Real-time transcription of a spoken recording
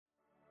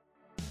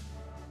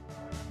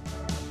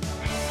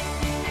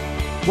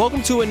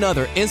Welcome to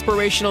another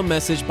inspirational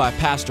message by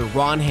Pastor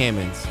Ron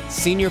Hammonds,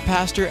 Senior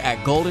Pastor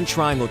at Golden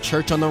Triangle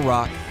Church on the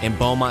Rock in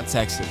Beaumont,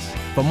 Texas.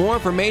 For more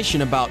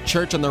information about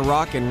Church on the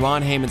Rock and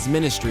Ron Hammonds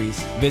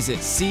Ministries, visit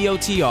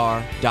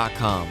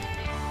cotr.com.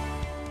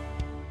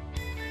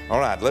 All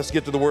right, let's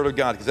get to the Word of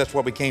God because that's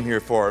what we came here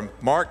for.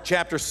 Mark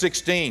chapter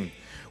 16.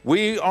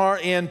 We are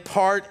in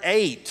part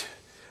 8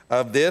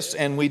 of this,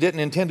 and we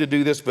didn't intend to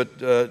do this,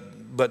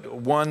 but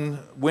one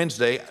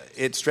Wednesday,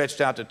 it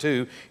stretched out to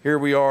 2. Here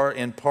we are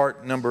in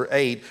part number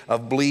 8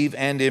 of Believe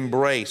and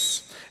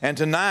Embrace. And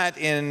tonight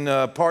in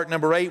part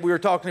number 8, we were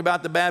talking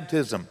about the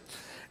baptism.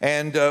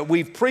 And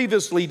we've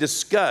previously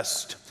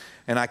discussed,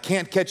 and I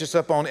can't catch us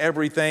up on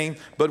everything,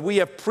 but we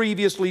have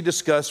previously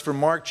discussed from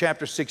Mark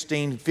chapter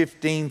 16,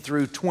 15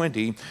 through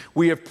 20,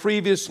 we have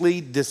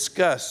previously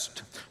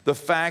discussed the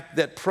fact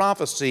that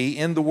prophecy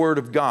in the Word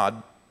of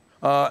God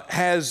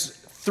has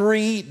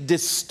 3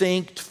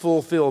 distinct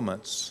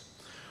fulfillments.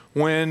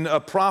 When a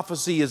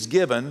prophecy is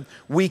given,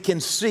 we can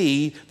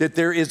see that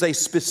there is a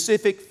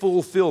specific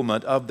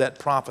fulfillment of that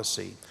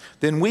prophecy.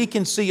 Then we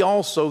can see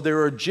also there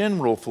are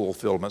general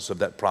fulfillments of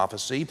that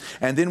prophecy,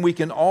 and then we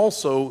can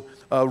also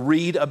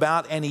read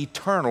about an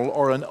eternal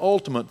or an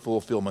ultimate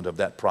fulfillment of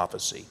that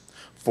prophecy.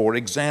 For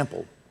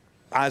example,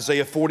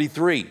 Isaiah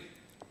 43.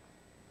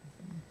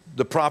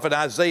 The prophet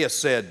Isaiah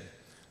said,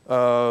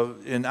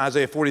 in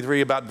Isaiah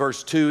 43 about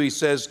verse 2, he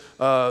says,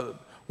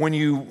 when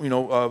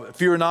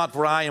fear not,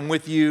 for I am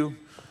with you.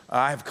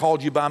 I have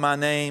called you by my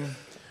name.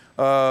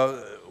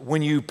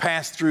 When you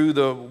pass through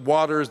the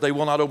waters, they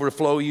will not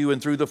overflow you,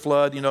 and through the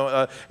flood,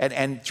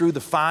 and through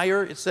the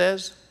fire, it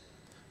says,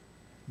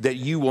 that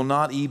you will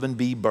not even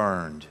be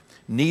burned.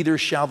 Neither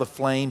shall the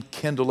flame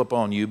kindle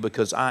upon you,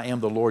 because I am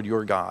the Lord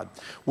your God.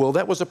 Well,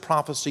 that was a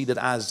prophecy that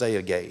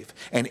Isaiah gave,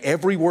 and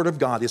every word of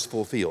God is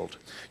fulfilled.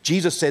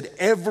 Jesus said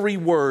every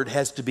word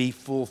has to be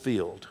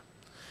fulfilled.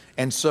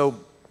 And so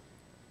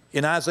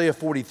in Isaiah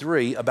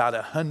 43, about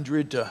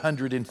 100 to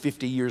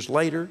 150 years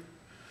later,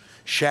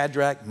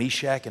 Shadrach,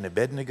 Meshach, and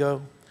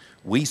Abednego,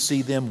 we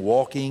see them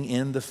walking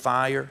in the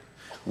fire.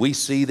 We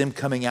see them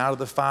coming out of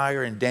the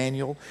fire in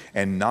Daniel,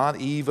 and not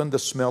even the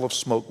smell of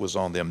smoke was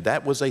on them.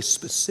 That was a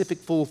specific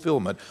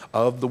fulfillment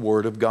of the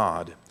Word of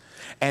God.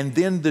 And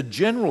then the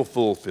general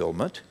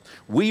fulfillment,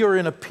 we are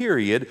in a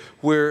period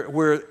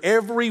where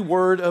every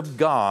word of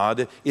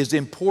God is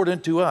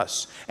important to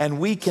us. And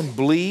we can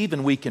believe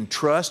and we can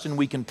trust and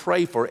we can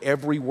pray for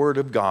every word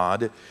of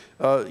God.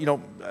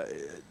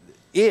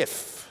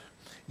 If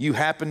you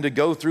happen to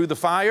go through the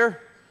fire,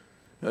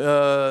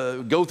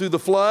 go through the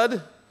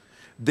flood,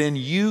 then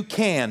you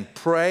can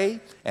pray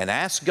and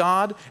ask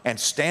God and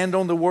stand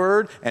on the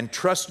Word and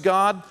trust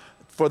God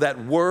for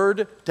that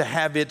Word to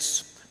have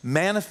its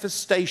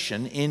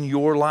manifestation in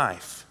your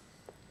life.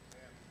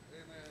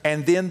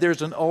 And then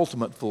there's an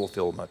ultimate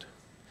fulfillment.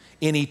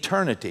 In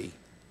eternity,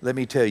 let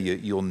me tell you,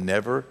 you'll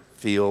never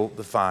feel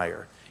the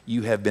fire.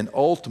 You have been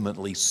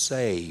ultimately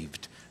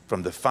saved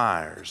from the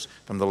fires,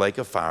 from the lake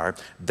of fire.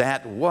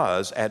 That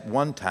was at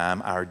one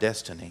time our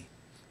destiny.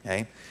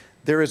 Okay?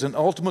 There is an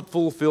ultimate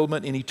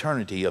fulfillment in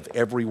eternity of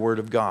every word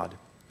of God.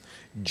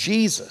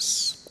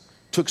 Jesus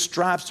took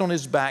stripes on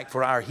his back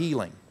for our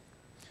healing.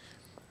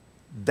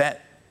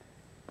 That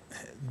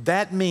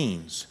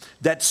means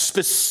that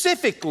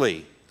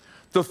specifically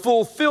the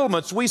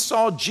fulfillments, we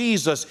saw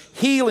Jesus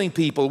healing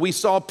people. We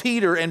saw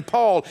Peter and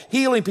Paul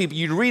healing people.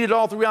 You read it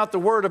all throughout the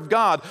Word of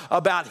God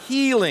about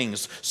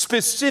healings,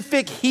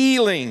 specific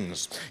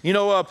healings.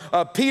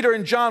 Peter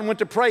and John went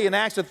to pray in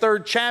Acts the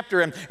 3rd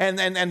chapter,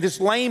 and this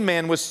lame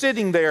man was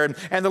sitting there,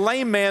 and the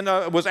lame man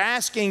was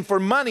asking for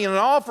money and an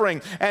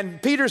offering.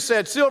 And Peter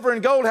said, silver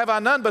and gold have I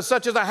none, but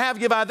such as I have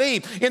give I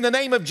thee. In the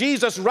name of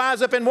Jesus,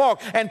 rise up and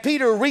walk. And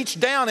Peter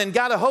reached down and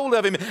got a hold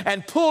of him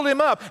and pulled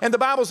him up. And the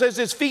Bible says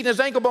his feet and his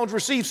ankle bones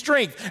received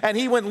strength, and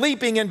he went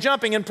leaping and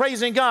jumping and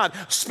praising God.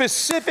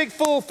 Specific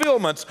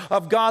fulfillments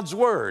of God's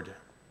Word.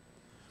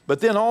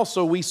 But then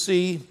also we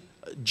see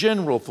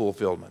general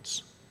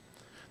fulfillments.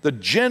 The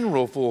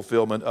general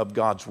fulfillment of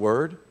God's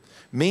Word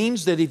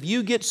means that if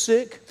you get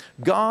sick,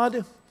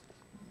 God,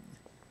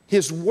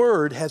 His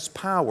Word has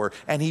power,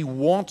 and He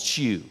wants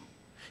you.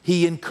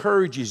 He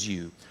encourages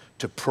you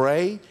to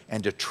pray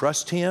and to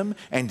trust Him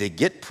and to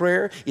get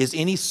prayer. Is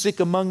any sick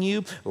among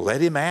you? Let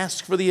him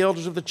ask for the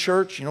elders of the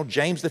church,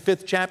 James the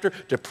 5th chapter,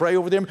 to pray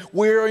over them.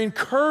 We're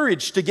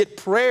encouraged to get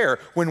prayer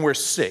when we're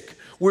sick.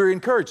 We're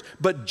encouraged.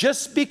 But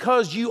just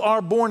because you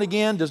are born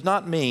again does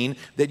not mean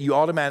that you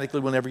automatically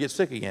will never get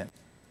sick again.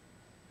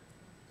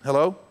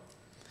 Hello?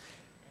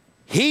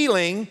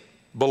 Healing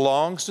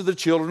belongs to the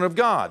children of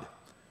God.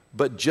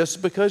 But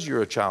just because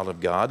you're a child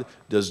of God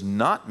does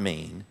not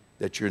mean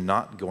that you're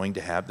not going to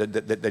have,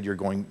 that you're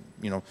going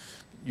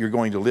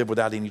to live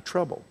without any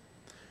trouble.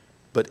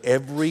 But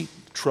every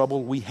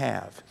trouble we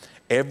have,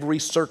 every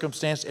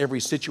circumstance,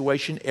 every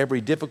situation, every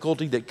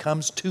difficulty that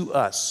comes to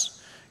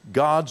us,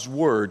 God's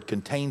Word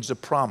contains a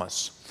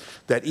promise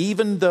that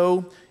even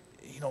though,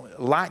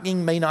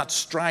 lightning may not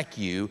strike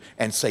you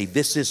and say,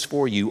 this is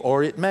for you,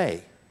 or it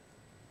may,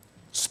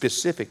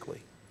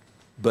 specifically,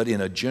 But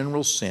in a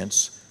general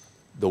sense,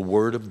 the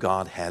Word of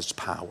God has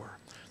power.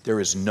 There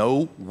is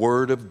no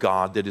Word of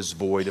God that is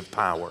void of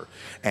power.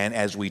 And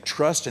as we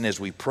trust and as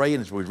we pray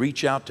and as we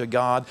reach out to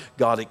God,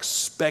 God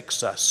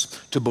expects us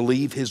to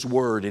believe His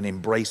Word and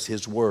embrace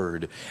His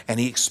Word. And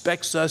He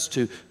expects us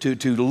to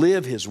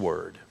live His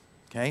Word.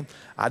 Okay?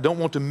 I don't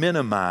want to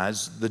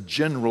minimize the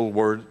general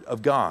Word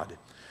of God,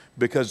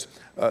 because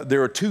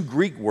there are two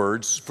Greek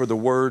words for the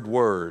word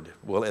word.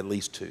 Well, at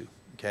least two.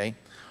 Okay?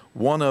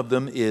 One of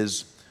them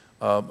is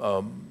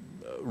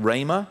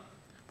rhema,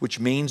 which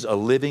means a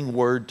living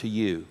word to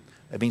you.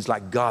 It means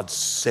like God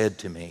said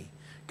to me,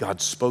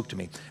 God spoke to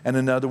me. And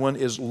another one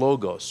is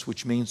logos,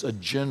 which means a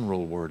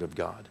general word of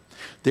God.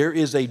 There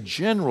is a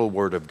general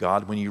word of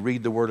God when you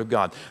read the Word of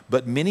God.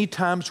 But many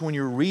times when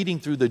you're reading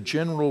through the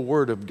general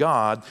Word of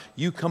God,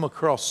 you come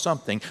across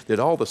something that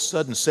all of a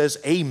sudden says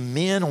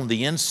amen on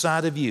the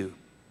inside of you.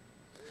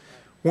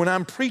 When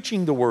I'm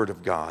preaching the Word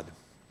of God,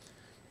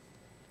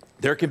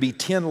 there can be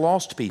 10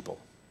 lost people,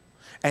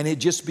 and it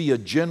just be a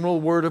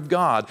general Word of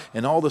God,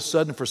 and all of a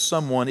sudden for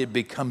someone it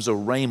becomes a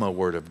rhema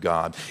Word of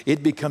God.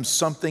 It becomes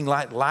something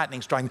like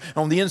lightning striking.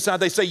 On the inside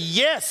they say,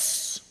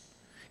 yes!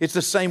 It's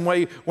the same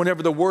way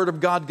whenever the Word of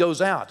God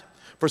goes out.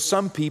 For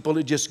some people,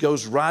 it just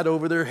goes right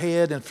over their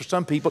head, and for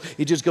some people,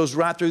 it just goes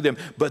right through them.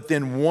 But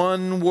then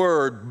one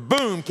word,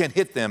 boom, can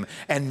hit them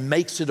and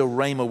makes it a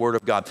rhema Word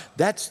of God.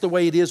 That's the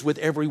way it is with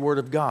every Word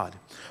of God.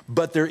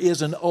 But there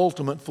is an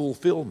ultimate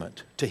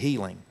fulfillment to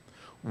healing.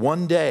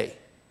 One day,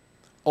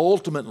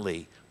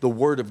 ultimately, the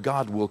Word of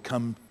God will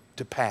come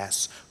to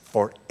pass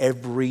for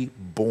every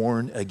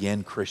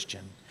born-again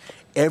Christian.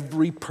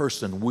 Every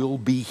person will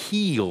be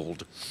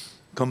healed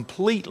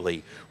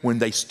completely when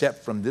they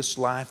step from this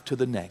life to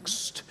the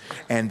next,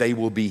 and they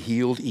will be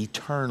healed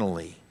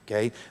eternally.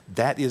 Okay?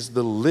 That is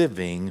the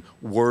living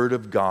Word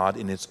of God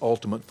in its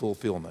ultimate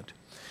fulfillment.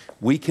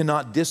 We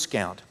cannot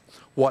discount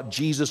what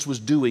Jesus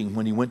was doing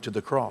when He went to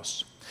the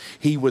cross.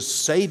 He was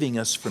saving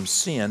us from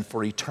sin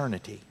for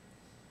eternity.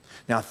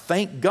 Now,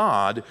 thank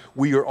God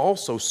we are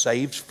also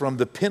saved from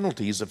the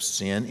penalties of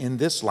sin in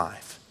this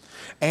life.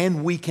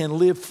 And we can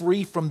live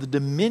free from the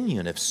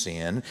dominion of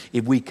sin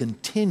if we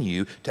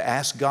continue to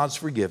ask God's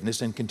forgiveness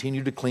and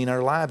continue to clean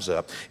our lives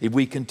up. If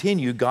we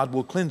continue, God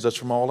will cleanse us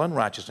from all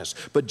unrighteousness.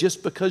 But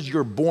just because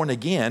you're born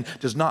again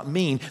does not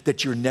mean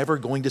that you're never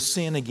going to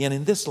sin again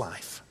in this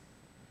life.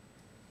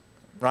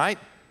 Right?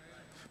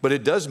 But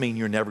it does mean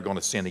you're never going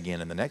to sin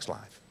again in the next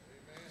life.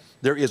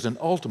 There is an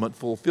ultimate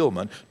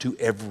fulfillment to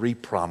every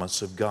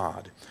promise of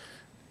God.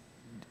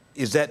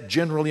 Is that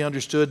generally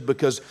understood?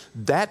 Because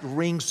that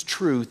rings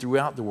true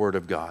throughout the Word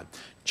of God.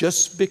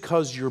 Just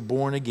because you're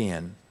born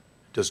again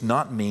does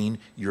not mean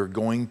you're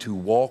going to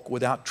walk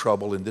without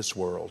trouble in this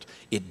world.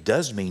 It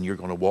does mean you're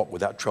going to walk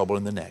without trouble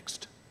in the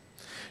next.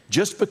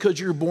 Just because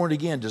you're born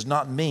again does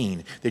not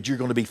mean that you're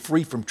going to be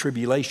free from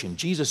tribulation.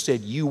 Jesus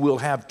said you will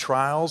have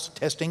trials,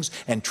 testings,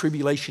 and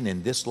tribulation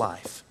in this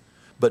life.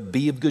 But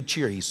be of good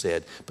cheer, He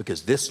said,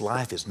 because this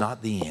life is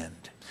not the end.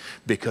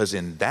 Because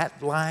in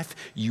that life,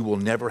 you will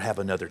never have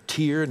another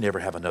tear, never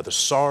have another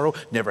sorrow,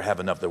 never have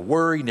another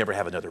worry, never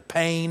have another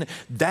pain.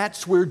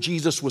 That's where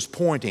Jesus was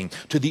pointing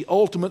to the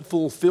ultimate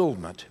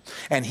fulfillment.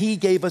 And He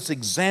gave us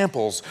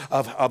examples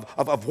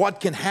of what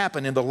can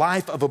happen in the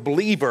life of a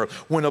believer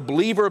when a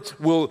believer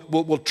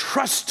will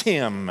trust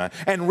Him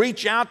and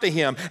reach out to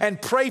Him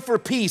and pray for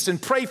peace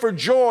and pray for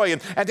joy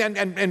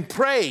and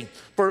pray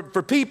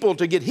for people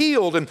to get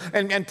healed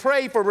and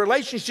pray for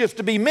relationships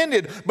to be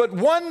mended. But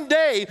one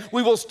day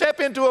we will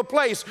step into a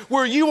place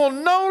where you will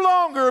no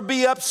longer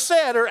be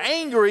upset or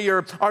angry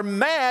or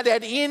mad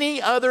at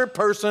any other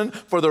person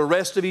for the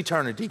rest of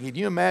eternity. Can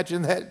you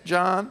imagine that,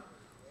 John?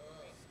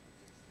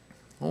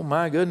 Oh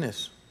my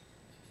goodness.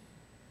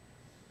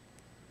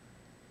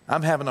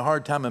 I'm having a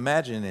hard time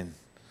imagining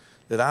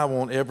that I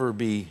won't ever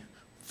be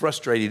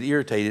frustrated,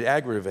 irritated,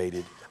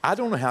 aggravated. I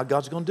don't know how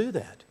God's going to do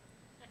that.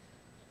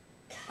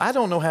 I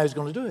don't know how He's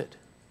going to do it.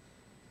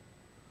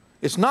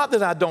 It's not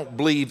that I don't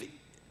believe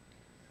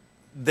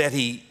that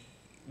He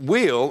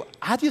will.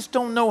 I just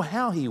don't know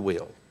how He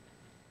will.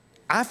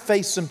 I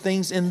face some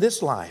things in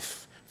this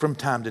life from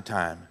time to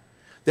time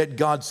that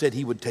God said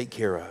He would take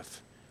care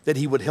of, that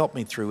He would help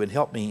me through and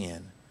help me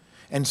in.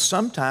 And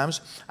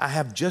sometimes I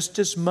have just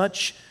as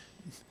much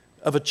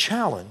of a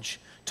challenge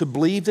to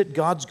believe that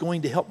God's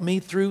going to help me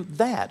through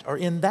that or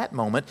in that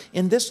moment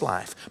in this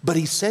life. But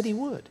He said He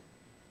would.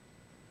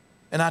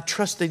 And I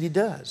trust that He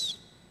does.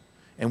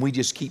 And we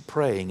just keep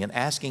praying and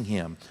asking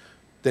Him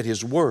that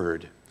His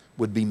Word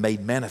would be made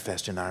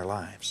manifest in our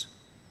lives,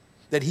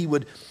 that He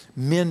would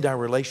mend our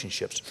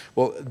relationships.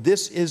 Well,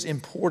 this is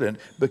important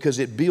because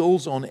it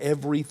builds on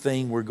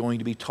everything we're going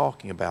to be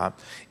talking about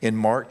in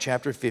Mark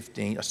chapter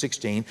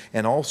 16,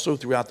 and also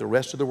throughout the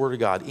rest of the Word of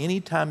God.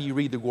 Anytime you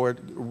read the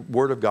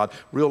Word of God,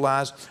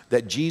 realize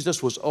that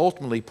Jesus was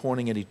ultimately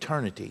pointing at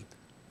eternity,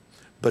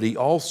 but He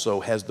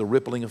also has the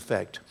rippling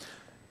effect.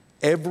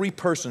 Every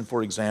person,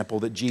 for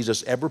example, that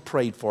Jesus ever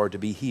prayed for to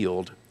be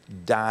healed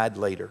died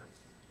later.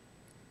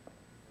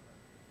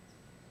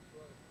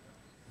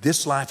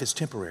 This life is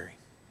temporary.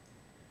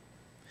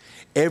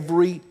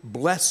 Every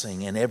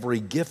blessing and every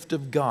gift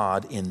of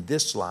God in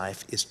this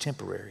life is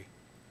temporary.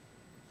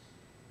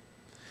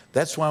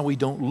 That's why we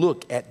don't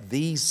look at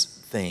these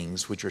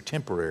things which are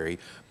temporary,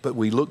 but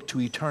we look to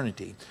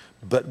eternity.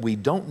 But we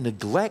don't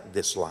neglect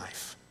this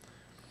life.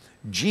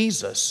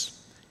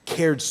 Jesus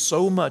cared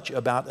so much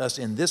about us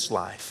in this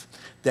life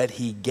that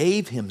he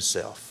gave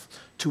himself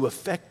to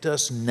affect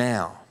us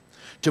now,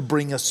 to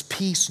bring us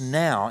peace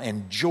now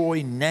and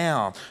joy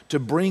now, to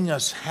bring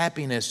us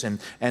happiness and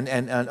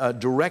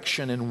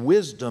direction and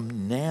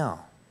wisdom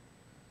now,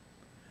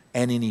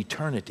 and in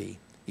eternity,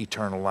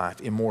 eternal life,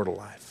 immortal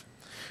life.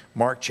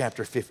 Mark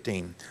chapter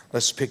 15.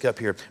 Let's pick up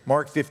here.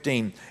 Mark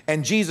 15.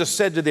 And Jesus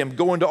said to them,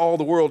 go into all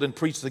the world and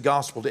preach the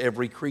gospel to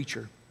every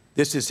creature.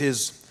 This is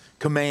his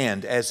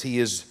command as he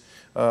is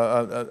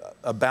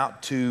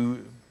about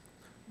to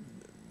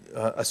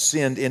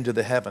ascend into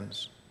the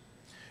heavens.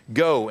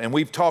 Go, and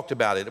we've talked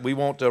about it. We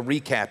won't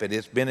recap it.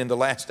 It's been in the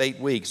last 8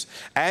 weeks.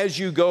 As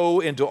you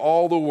go into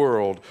all the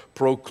world,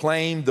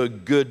 proclaim the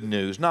good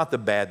news, not the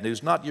bad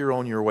news, not you're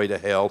on your way to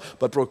hell,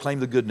 but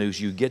proclaim the good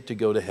news. You get to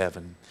go to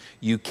heaven.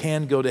 You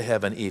can go to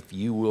heaven if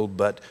you will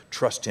but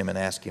trust him and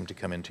ask him to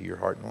come into your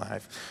heart and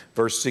life.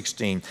 Verse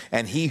 16,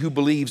 and he who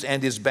believes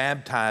and is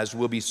baptized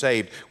will be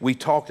saved. We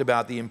talked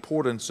about the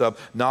importance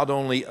of not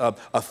only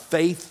a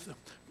faith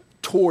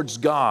towards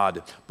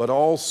God, but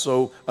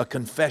also a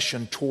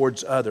confession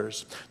towards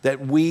others, that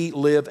we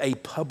live a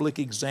public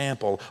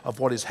example of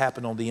what has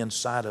happened on the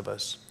inside of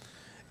us.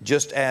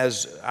 Just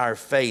as our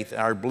faith,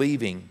 our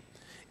believing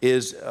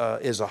is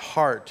a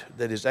heart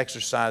that is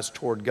exercised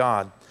toward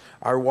God,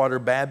 our water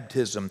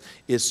baptism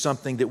is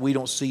something that we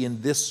don't see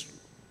in this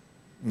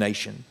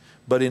nation.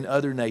 But in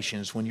other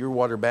nations, when you're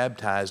water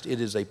baptized,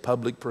 it is a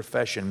public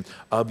profession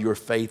of your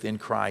faith in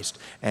Christ.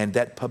 And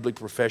that public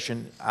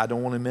profession, I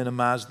don't want to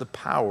minimize the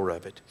power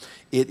of it.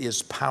 It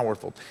is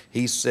powerful.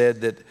 He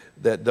said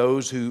that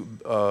those who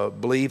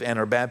believe and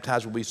are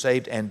baptized will be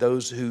saved, and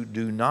those who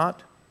do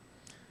not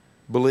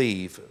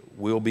believe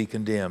will be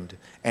condemned.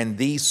 And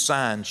these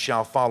signs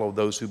shall follow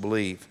those who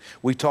believe.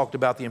 We talked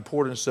about the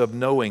importance of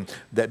knowing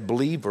that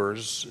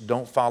believers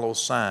don't follow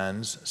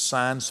signs.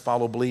 Signs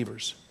follow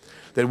believers.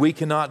 That we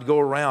cannot go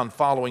around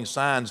following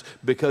signs,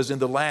 because in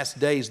the last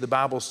days the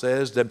Bible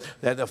says that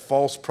the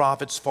false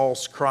prophets,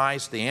 false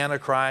Christ, the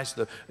Antichrist,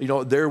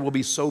 there will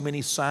be so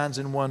many signs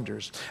and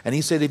wonders. And he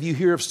said, if you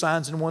hear of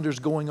signs and wonders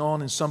going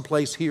on in some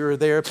place here or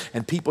there,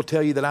 and people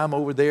tell you that I'm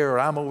over there or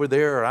I'm over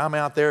there or I'm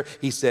out there,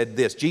 he said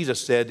this.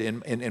 Jesus said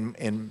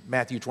in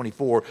Matthew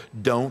 24,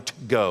 don't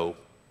go.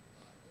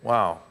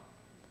 Wow.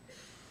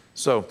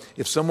 So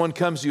if someone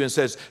comes to you and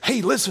says,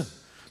 hey, listen,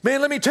 man,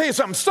 let me tell you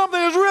something.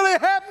 Something is really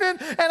happening.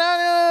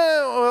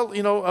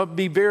 And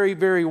be very,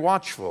 very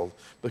watchful.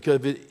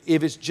 Because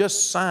if it's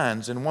just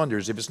signs and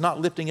wonders, if it's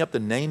not lifting up the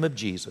name of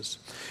Jesus,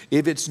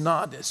 if it's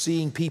not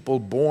seeing people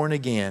born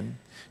again,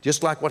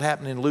 just like what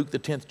happened in Luke, the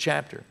 10th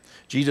chapter.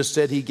 Jesus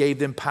said he gave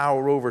them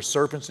power over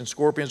serpents and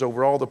scorpions,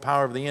 over all the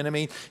power of the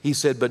enemy. He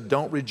said, but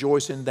don't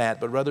rejoice in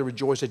that, but rather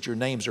rejoice that your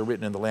names are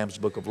written in the Lamb's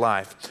book of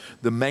life.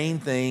 The main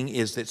thing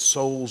is that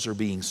souls are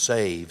being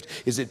saved,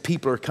 is that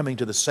people are coming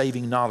to the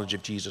saving knowledge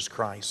of Jesus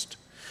Christ.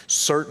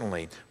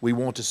 Certainly, we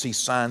want to see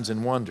signs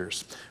and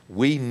wonders.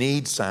 We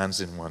need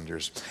signs and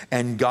wonders.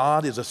 And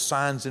God is a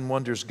signs and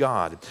wonders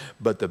God.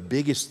 But the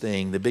biggest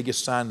thing, the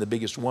biggest sign, the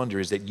biggest wonder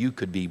is that you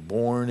could be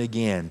born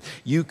again.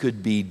 You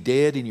could be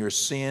dead in your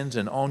sins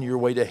and on your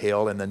way to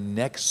hell, and the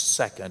next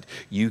second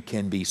you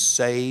can be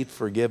saved,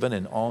 forgiven,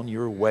 and on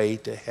your way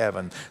to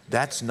heaven.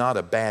 That's not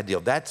a bad deal.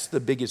 That's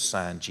the biggest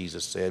sign,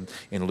 Jesus said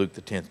in Luke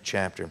the 10th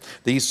chapter.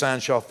 These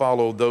signs shall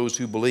follow those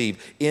who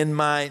believe. In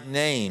my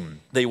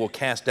name they will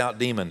cast out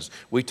demons.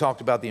 We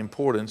talked about the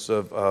importance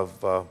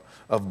of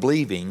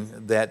believing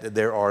that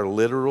there are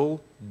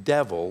literal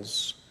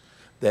devils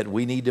that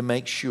we need to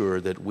make sure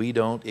that we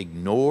don't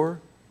ignore,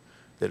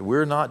 that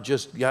we're not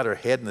just got our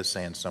head in the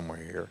sand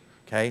somewhere here,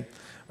 okay?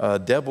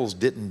 Devils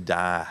didn't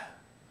die.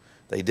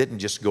 They didn't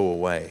just go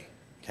away,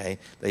 okay?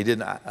 They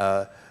didn't,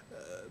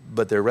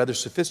 but they're rather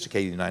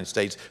sophisticated in the United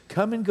States.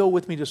 Come and go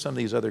with me to some of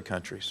these other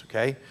countries,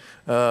 okay?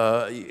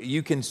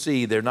 You can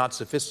see they're not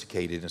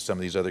sophisticated in some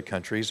of these other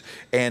countries,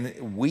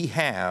 and we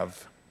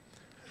have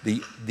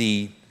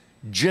the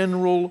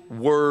general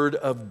word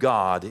of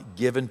God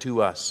given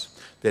to us,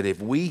 that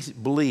if we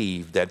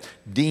believe that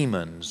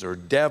demons or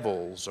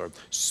devils or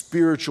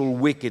spiritual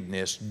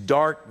wickedness,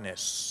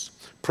 darkness,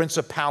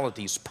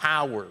 principalities,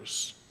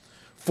 powers,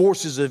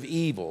 forces of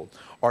evil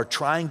are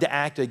trying to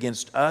act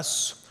against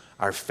us,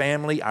 our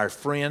family, our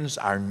friends,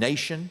 our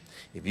nation,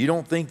 if you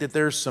don't think that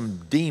there's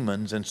some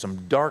demons and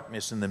some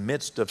darkness in the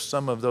midst of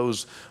some of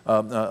those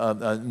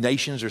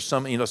nations, or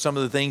some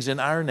of the things in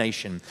our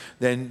nation,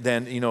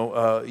 then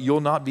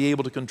you'll not be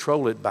able to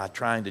control it by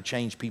trying to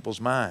change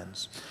people's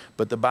minds.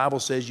 But the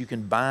Bible says you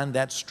can bind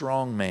that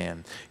strong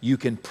man. You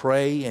can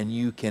pray, and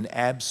you can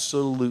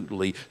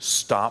absolutely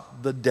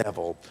stop the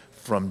devil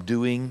from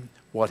doing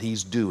what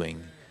he's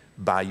doing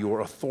by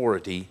your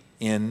authority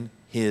in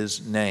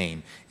his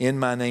name. In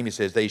my name, he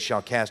says, they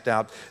shall cast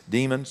out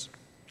demons.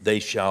 They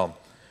shall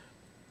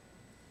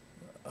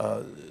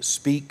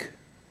speak.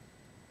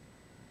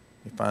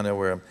 Let me find out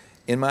where I'm.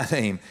 In my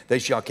name, they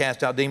shall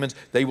cast out demons.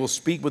 They will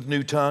speak with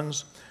new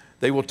tongues.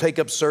 They will take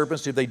up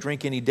serpents. If they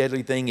drink any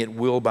deadly thing, it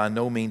will by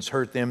no means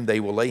hurt them. They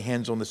will lay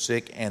hands on the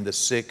sick, and the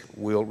sick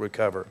will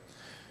recover.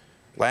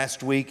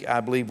 Last week, I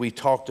believe we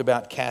talked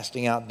about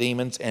casting out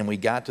demons, and we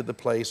got to the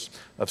place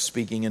of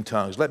speaking in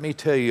tongues. Let me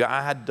tell you,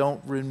 I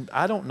don't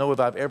know if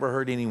I've ever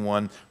heard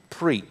anyone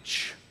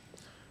preach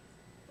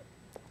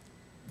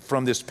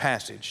from this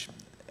passage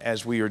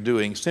as we are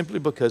doing, simply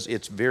because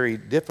it's very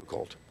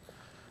difficult.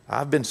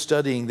 I've been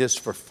studying this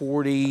for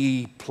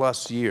 40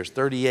 plus years,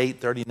 38,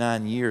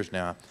 39 years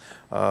now.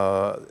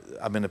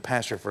 I've been a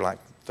pastor for like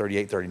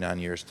 38, 39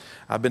 years.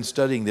 I've been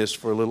studying this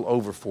for a little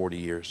over 40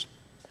 years.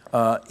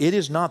 It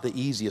is not the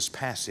easiest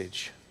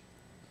passage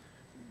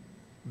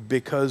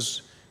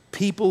because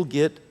people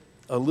get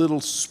a little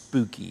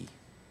spooky.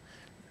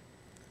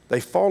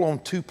 They fall on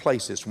two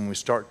places when we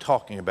start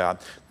talking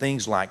about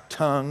things like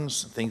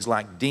tongues, things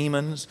like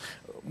demons.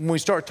 When we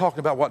start talking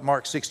about what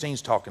Mark 16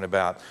 is talking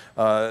about,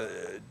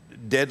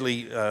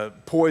 deadly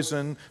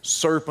poison,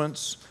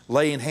 serpents,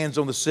 laying hands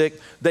on the sick,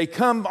 they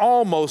come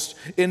almost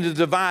into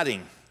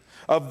dividing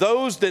of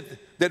those that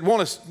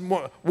want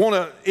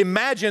to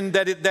imagine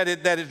that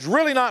it's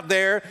really not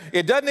there,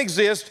 it doesn't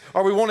exist,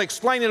 or we want to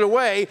explain it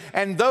away,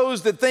 and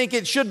those that think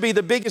it should be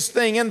the biggest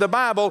thing in the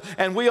Bible,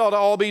 and we ought to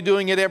all be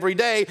doing it every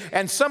day.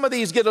 And some of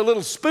these get a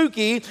little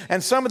spooky,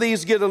 and some of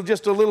these get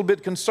just a little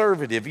bit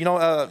conservative. You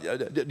know,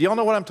 do y'all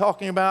know what I'm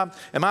talking about?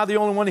 Am I the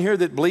only one here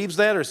that believes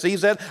that or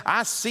sees that?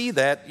 I see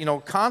that, you know,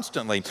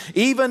 constantly.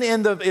 Even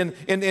in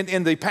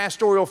the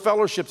pastoral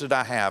fellowships that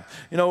I have,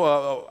 you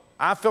know.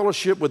 I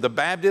fellowship with the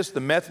Baptists,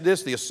 the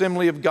Methodists, the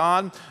Assembly of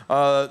God,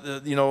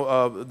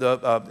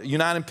 the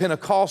United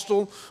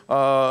Pentecostal,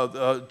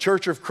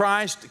 Church of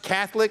Christ,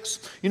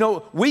 Catholics. You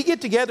know, we get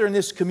together in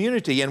this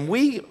community and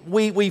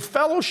we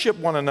fellowship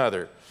one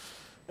another.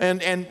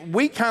 And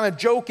we kind of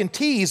joke and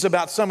tease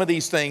about some of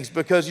these things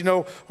because, you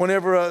know,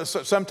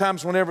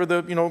 sometimes whenever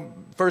the, you know,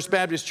 First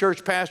Baptist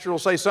Church pastor will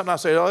say something, I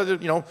say, oh,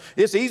 you know,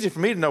 it's easy for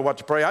me to know what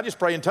to pray. I just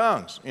pray in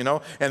tongues, you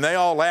know, and they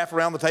all laugh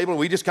around the table.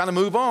 We just kind of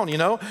move on, you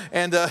know,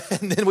 and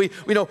then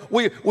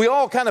we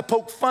all kind of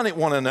poke fun at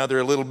one another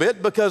a little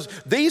bit because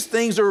these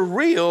things are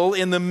real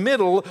in the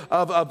middle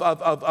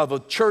of a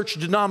church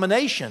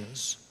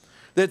denominations,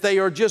 that they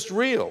are just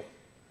real.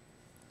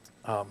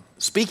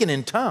 Speaking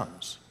in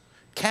tongues.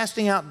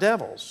 Casting out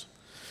devils.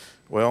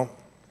 Well,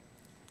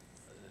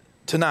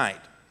 tonight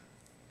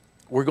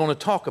we're going to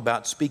talk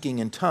about speaking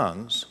in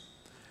tongues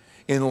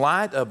in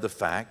light of the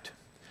fact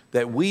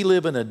that we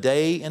live in a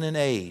day and an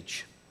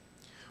age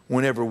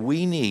whenever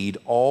we need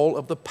all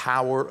of the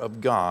power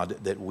of God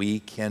that we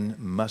can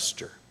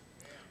muster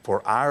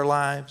for our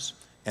lives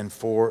and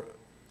for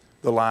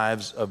the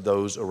lives of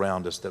those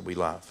around us that we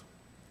love.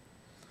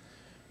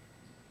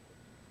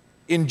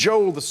 In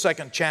Joel, the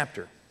 2nd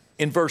chapter,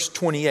 in verse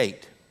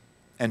 28,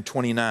 and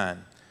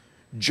 29.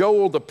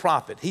 Joel the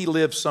prophet, he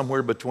lived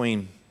somewhere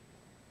between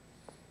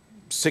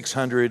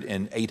 600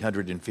 and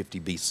 850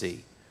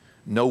 BC.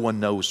 No one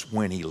knows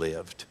when he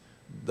lived.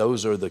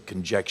 Those are the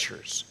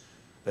conjectures.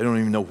 They don't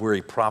even know where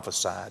he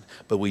prophesied,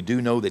 but we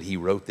do know that he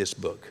wrote this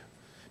book.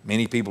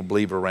 Many people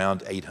believe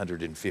around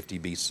 850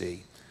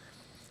 BC.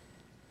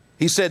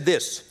 He said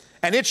this,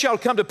 "And it shall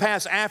come to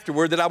pass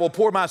afterward that I will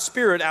pour my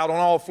spirit out on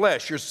all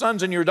flesh. Your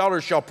sons and your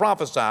daughters shall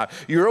prophesy.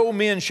 Your old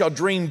men shall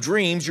dream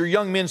dreams. Your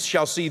young men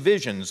shall see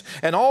visions.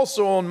 And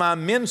also on my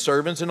men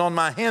servants and on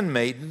my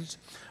handmaidens,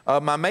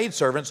 my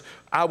maidservants,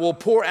 I will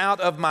pour out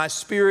of my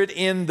spirit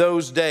in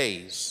those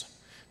days."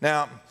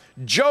 Now,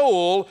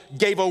 Joel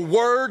gave a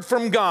word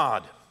from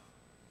God.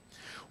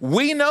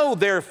 We know,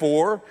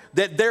 therefore,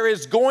 that there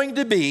is going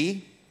to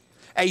be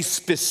a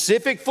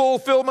specific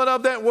fulfillment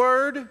of that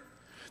word.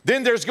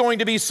 Then there's going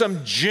to be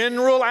some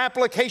general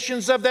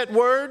applications of that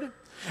word.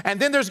 And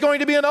then there's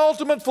going to be an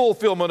ultimate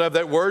fulfillment of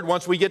that word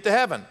once we get to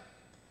heaven.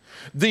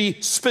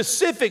 The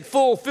specific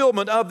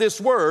fulfillment of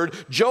this word,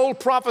 Joel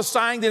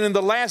prophesying that in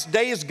the last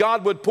days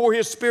God would pour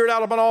His Spirit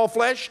out upon all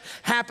flesh,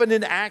 happened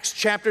in Acts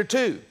chapter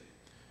 2.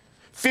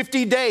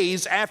 50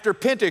 days after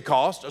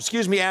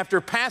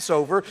after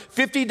Passover,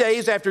 50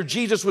 days after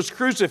Jesus was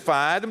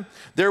crucified,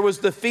 there was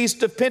the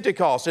Feast of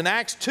Pentecost. In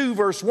Acts 2,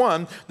 verse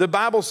 1, the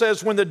Bible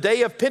says, when the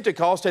day of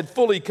Pentecost had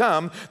fully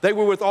come, they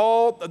were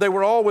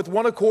all with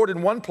one accord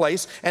in one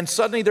place, and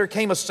suddenly there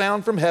came a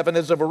sound from heaven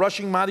as of a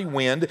rushing mighty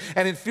wind,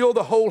 and it filled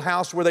the whole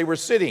house where they were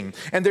sitting.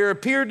 And there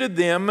appeared to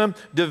them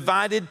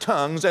divided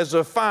tongues as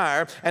of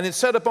fire, and it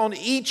set upon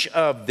each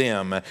of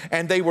them.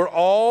 And they were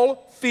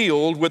all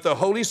filled with the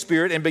Holy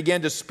Spirit and began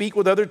began to speak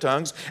with other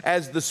tongues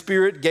as the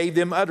Spirit gave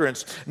them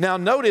utterance. Now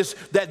notice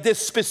that this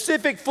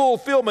specific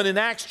fulfillment in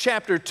Acts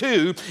chapter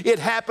 2, it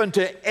happened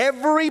to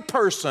every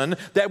person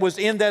that was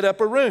in that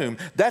upper room.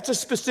 That's a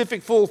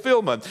specific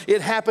fulfillment.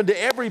 It happened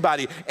to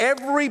everybody.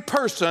 Every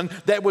person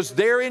that was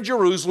there in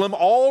Jerusalem,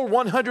 all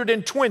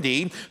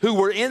 120 who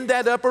were in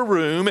that upper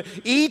room,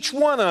 each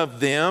one of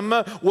them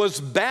was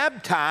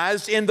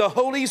baptized in the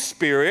Holy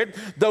Spirit.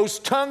 Those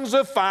tongues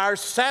of fire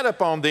sat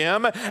upon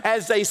them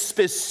as a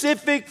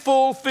specific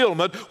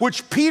fulfillment,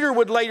 which Peter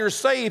would later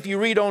say, if you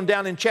read on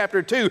down in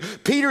chapter 2,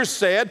 Peter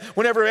said,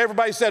 whenever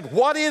everybody said,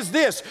 "What is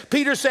this?"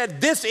 Peter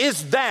said, "This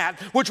is that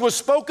which was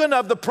spoken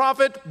of the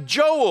prophet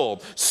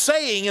Joel,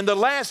 saying, in the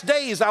last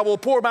days I will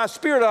pour my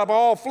Spirit out of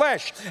all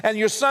flesh, and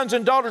your sons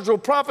and daughters will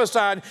prophesy."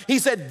 And he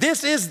said,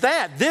 this is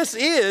that. This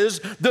is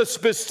the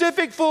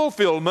specific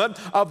fulfillment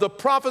of the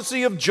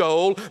prophecy of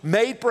Joel,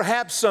 made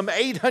perhaps some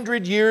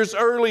 800 years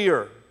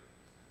earlier.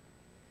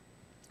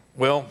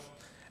 Well,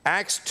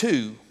 Acts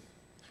 2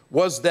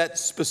 was that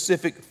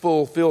specific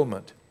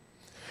fulfillment.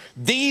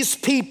 These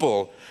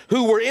people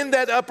who were in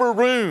that upper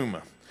room,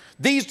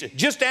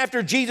 just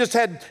after Jesus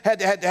had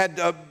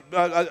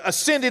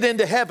ascended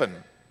into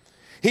heaven,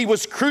 he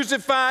was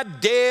crucified,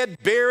 dead,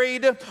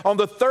 buried. On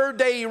the third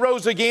day he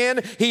rose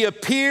again. He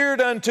appeared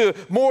unto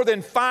more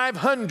than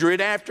 500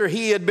 after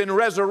he had been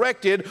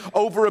resurrected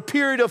over a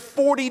period of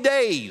 40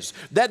 days.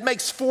 That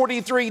makes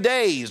 43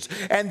 days.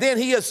 And then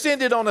he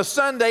ascended on a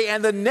Sunday,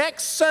 and the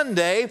next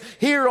Sunday,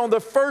 here on the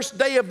first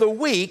day of the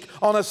week,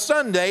 on a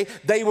Sunday,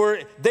 they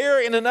were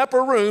there in an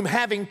upper room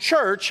having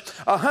church,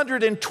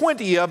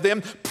 120 of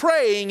them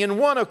praying in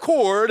one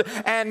accord,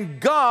 and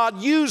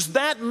God used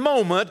that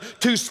moment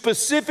to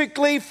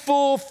specifically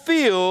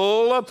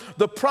fulfill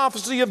the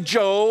prophecy of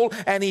Joel,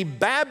 and he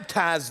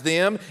baptized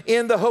them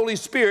in the Holy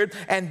Spirit,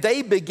 and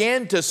they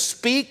began to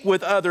speak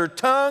with other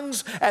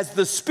tongues as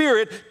the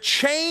Spirit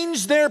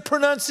changed their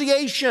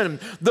pronunciation.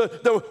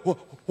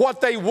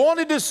 What they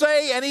wanted to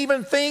say, and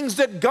even things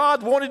that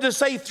God wanted to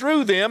say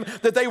through them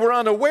that they were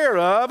unaware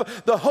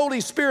of, the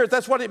Holy Spirit,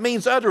 that's what it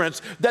means,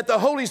 utterance, that the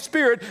Holy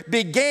Spirit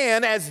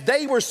began as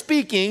they were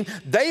speaking.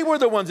 They were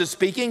the ones that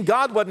speaking.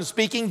 God wasn't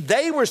speaking.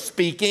 They were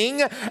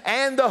speaking,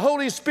 and the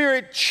Holy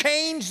Spirit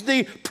changed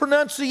the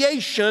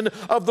pronunciation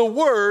of the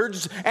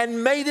words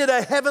and made it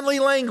a heavenly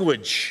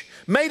language.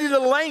 Made it a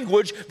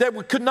language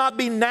that could not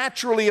be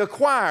naturally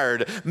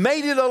acquired.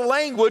 Made it a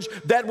language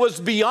that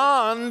was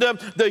beyond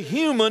the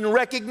human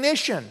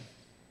recognition.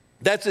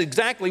 That's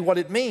exactly what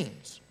it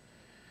means.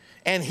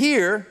 And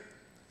here,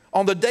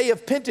 on the day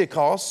of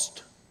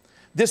Pentecost,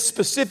 this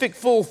specific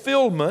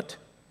fulfillment,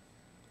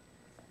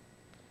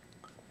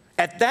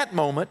 at that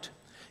moment,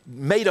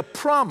 made a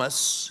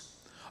promise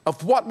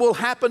of what will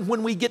happen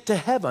when we get to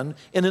heaven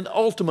in an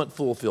ultimate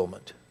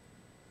fulfillment.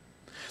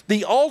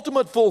 The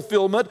ultimate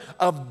fulfillment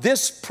of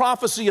this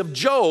prophecy of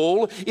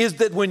Joel is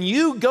that when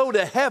you go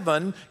to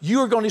heaven,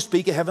 you're going to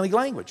speak a heavenly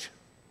language.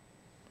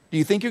 Do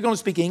you think you're going to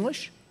speak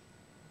English?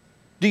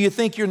 Do you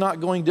think you're not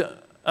going to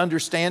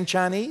understand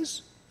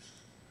Chinese?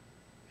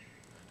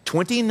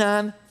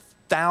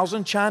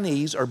 29,000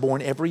 Chinese are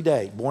born every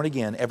day, born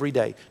again every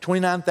day.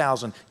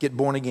 29,000 get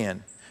born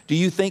again. Do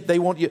you think they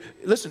want you?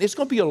 Listen, it's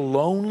going to be a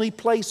lonely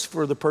place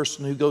for the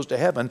person who goes to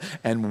heaven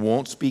and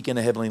won't speak in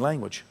a heavenly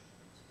language.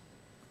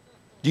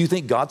 Do you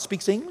think God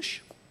speaks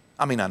English?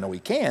 I mean, I know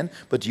he can,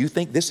 but do you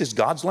think this is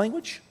God's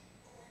language?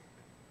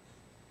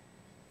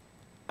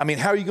 I mean,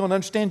 how are you going to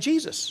understand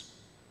Jesus?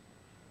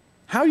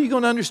 How are you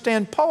going to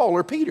understand Paul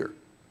or Peter?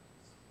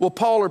 Well,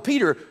 Paul or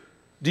Peter,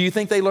 do you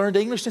think they learned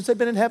English since they've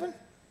been in heaven?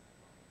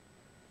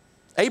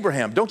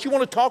 Abraham, don't you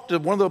want to talk to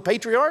one of the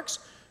patriarchs?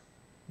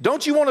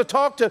 Don't you want to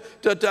talk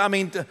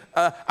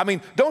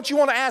don't you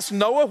want to ask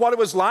Noah what it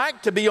was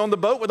like to be on the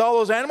boat with all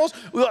those animals?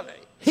 Well,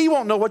 he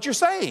won't know what you're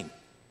saying.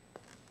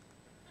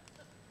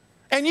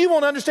 And you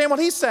won't understand what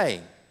he's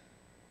saying.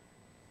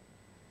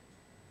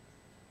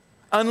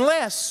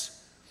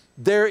 Unless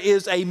there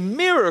is a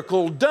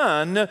miracle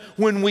done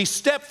when we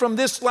step from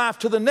this life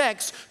to the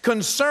next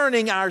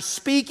concerning our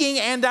speaking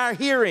and our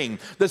hearing.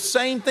 The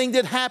same thing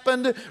that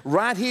happened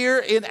right here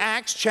in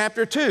Acts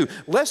chapter 2.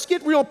 Let's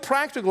get real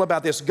practical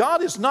about this.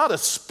 God is not a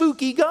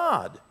spooky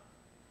God.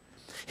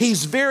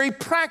 He's very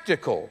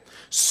practical.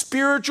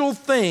 Spiritual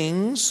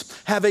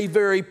things have a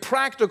very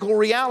practical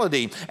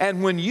reality.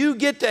 And when you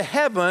get to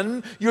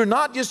heaven, you're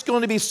not just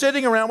going to be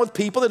sitting around with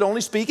people that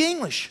only speak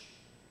English.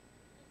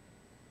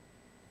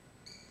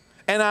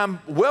 And I'm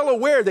well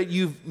aware that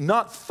you've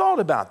not thought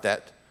about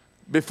that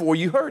before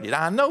you heard it.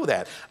 I know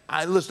that.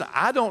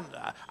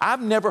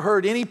 I've never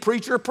heard any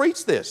preacher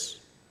preach this.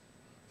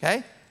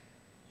 Okay?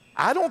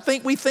 I don't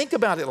think we think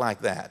about it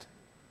like that.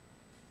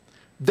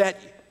 That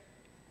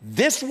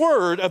this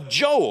word of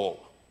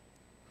Joel,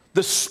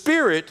 the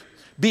Spirit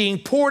being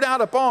poured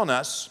out upon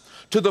us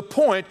to the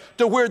point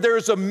to where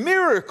there's a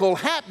miracle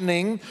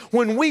happening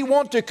when we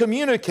want to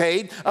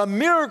communicate. A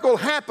miracle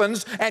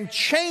happens and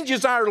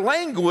changes our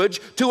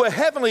language to a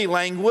heavenly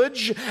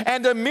language,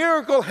 and a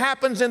miracle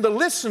happens in the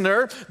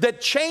listener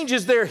that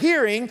changes their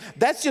hearing.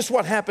 That's just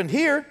what happened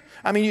here.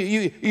 I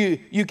mean,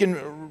 you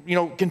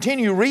can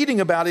continue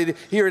reading about it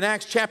here in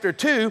Acts chapter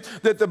 2,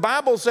 that the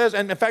Bible says,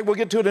 and in fact we'll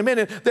get to it in a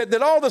minute,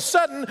 that all of a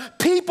sudden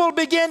people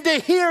begin to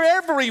hear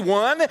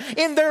everyone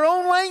in their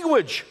own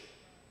language.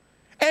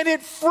 And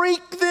it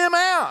freaked them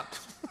out.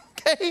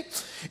 Okay?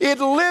 It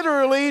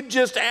literally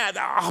just,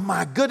 oh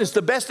my goodness,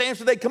 the best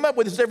answer they come up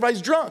with is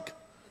everybody's drunk.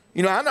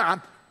 You know,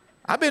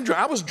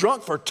 I was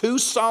drunk for 2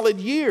 solid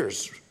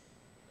years.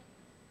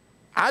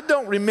 I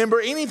don't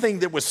remember anything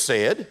that was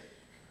said.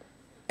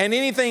 And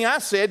anything I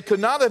said could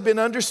not have been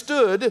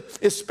understood,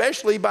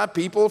 especially by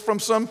people from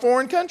some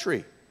foreign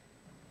country.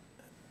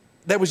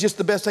 That was just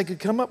the best they could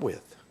come up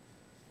with.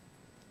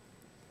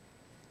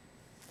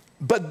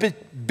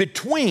 But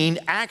between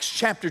Acts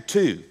chapter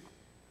 2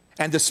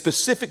 and the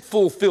specific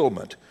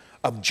fulfillment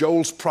of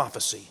Joel's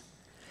prophecy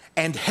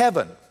and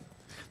heaven,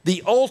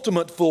 the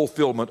ultimate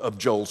fulfillment of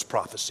Joel's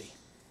prophecy,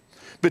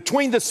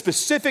 between the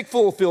specific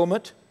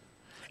fulfillment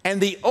and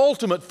the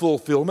ultimate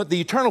fulfillment, the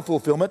eternal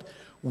fulfillment,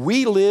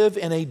 we live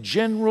in a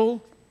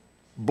general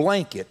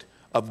blanket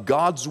of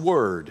God's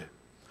Word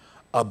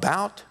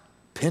about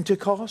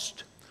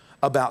Pentecost,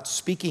 about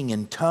speaking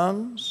in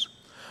tongues,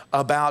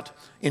 about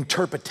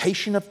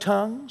interpretation of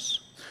tongues.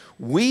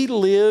 We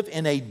live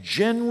in a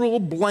general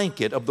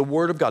blanket of the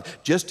Word of God,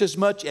 just as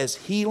much as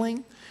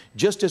healing,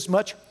 just as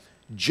much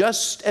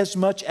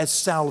as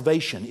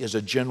salvation is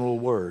a general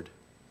word.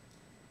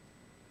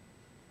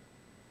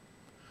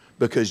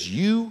 Because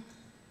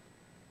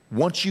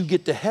once you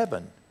get to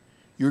heaven,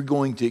 you're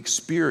going to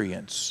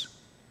experience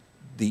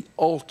the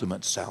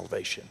ultimate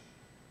salvation.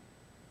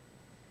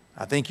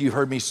 I think you've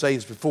heard me say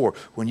this before.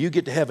 When you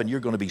get to heaven,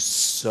 you're going to be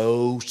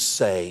so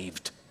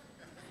saved.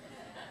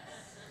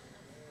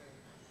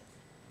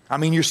 I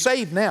mean, you're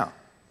saved now,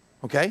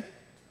 okay?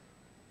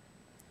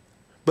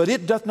 But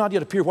it doth not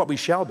yet appear what we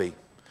shall be.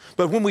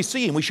 But when we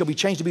see Him, we shall be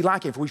changed to be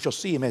like Him, for we shall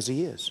see Him as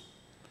He is.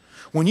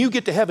 When you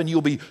get to heaven,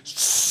 you'll be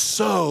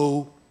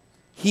so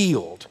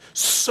healed,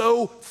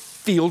 so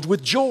filled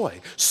with joy.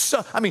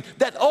 So, I mean,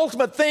 that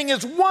ultimate thing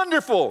is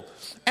wonderful.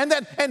 And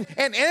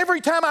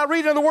every time I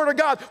read in the Word of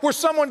God where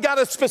someone got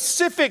a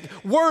specific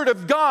Word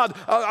of God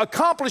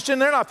accomplished in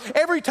their life,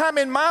 every time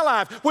in my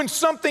life when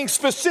something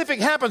specific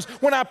happens,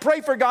 when I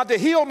pray for God to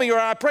heal me, or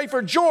I pray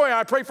for joy, or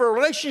I pray for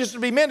relationships to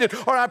be mended,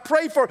 or I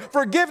pray for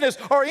forgiveness,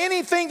 or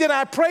anything that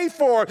I pray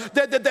for,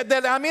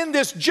 that I'm in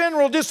this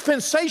general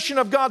dispensation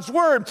of God's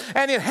Word,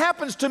 and it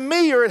happens to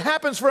me, or it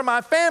happens for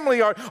my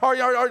family, or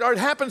it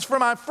happens for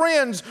my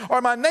friends or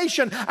my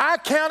nation, I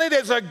count it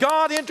as a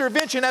God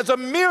intervention, as a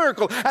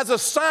miracle, as a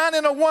sign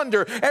and a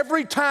wonder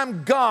every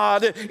time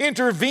God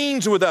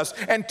intervenes with us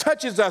and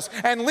touches us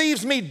and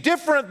leaves me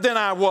different than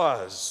I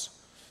was.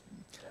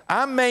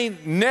 I may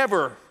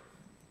never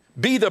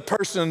be the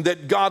person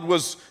that God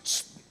was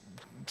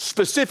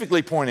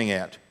specifically pointing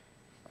at.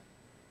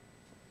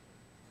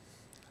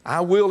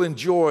 I will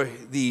enjoy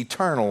the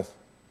eternal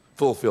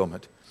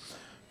fulfillment.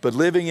 But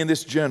living in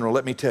this general,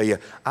 let me tell you,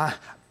 I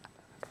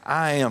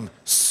am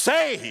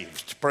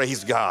saved,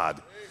 praise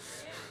God.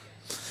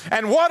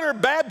 And water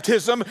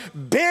baptism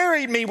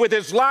buried me with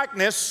His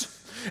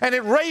likeness, and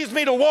it raised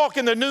me to walk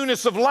in the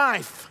newness of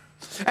life.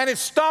 And it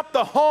stopped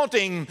the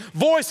haunting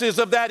voices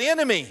of that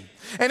enemy.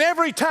 And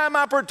every time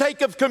I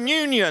partake of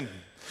communion,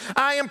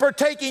 I am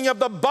partaking of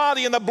the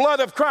body and the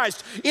blood of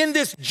Christ in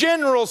this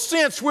general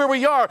sense where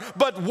we are.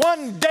 But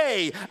one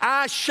day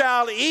I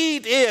shall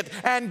eat it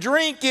and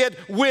drink it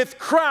with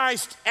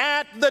Christ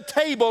at the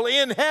table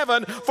in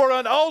heaven for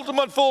an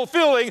ultimate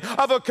fulfilling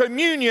of a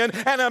communion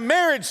and a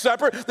marriage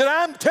supper that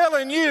I'm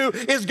telling you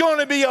is going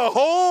to be a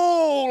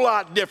whole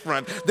lot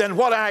different than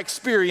what I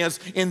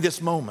experienced in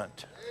this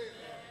moment.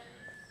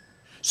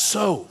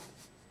 So,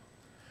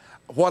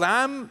 what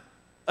I'm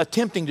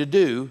attempting to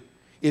do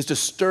is to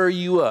stir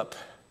you up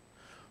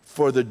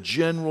for the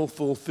general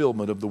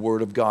fulfillment of the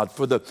Word of God,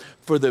 for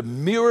the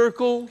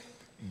miracle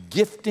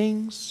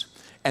giftings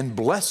and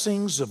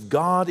blessings of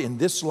God in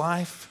this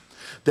life,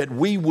 that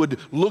we would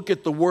look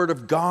at the Word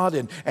of God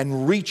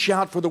and reach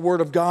out for the Word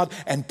of God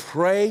and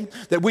pray,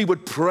 that we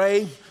would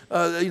pray,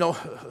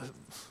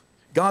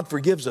 God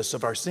forgives us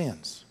of our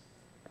sins.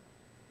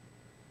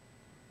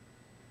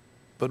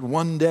 But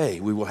one day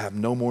we will have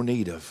no more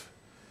need of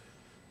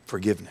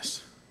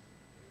forgiveness.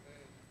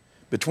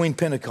 Between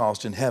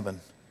Pentecost and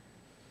heaven,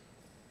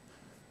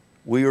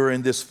 we are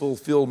in this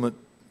fulfillment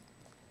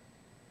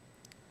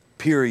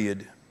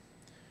period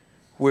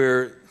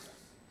where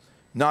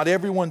not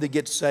everyone that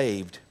gets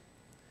saved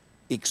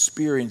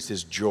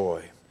experiences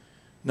joy.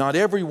 Not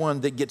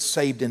everyone that gets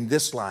saved in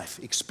this life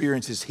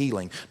experiences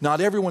healing.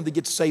 Not everyone that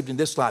gets saved in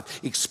this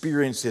life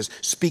experiences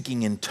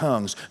speaking in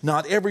tongues.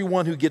 Not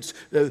everyone who gets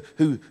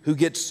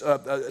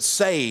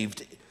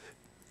saved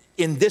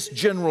in this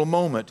general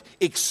moment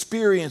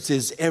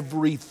experiences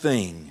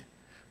everything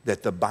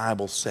that the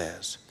Bible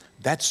says.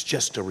 That's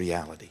just a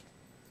reality.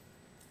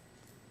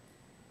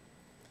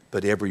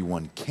 But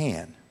everyone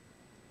can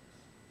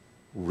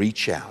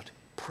reach out,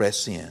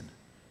 press in,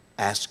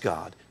 ask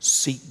God,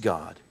 seek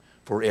God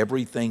for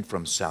everything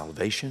from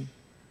salvation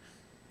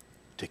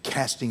to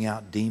casting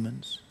out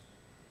demons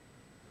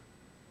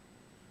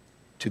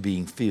to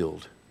being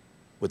filled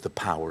with the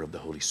power of the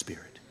Holy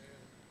Spirit.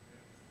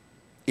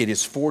 It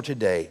is for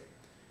today.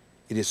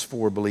 It is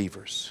for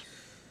believers.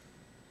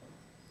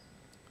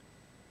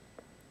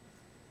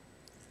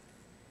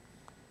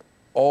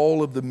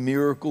 All of the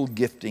miracle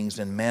giftings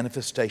and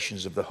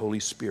manifestations of the Holy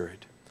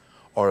Spirit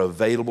are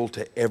available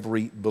to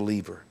every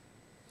believer,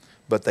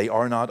 but they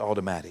are not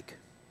automatic.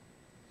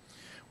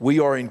 We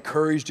are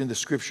encouraged in the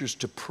Scriptures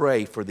to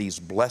pray for these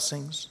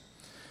blessings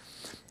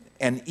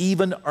and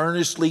even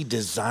earnestly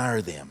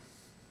desire them.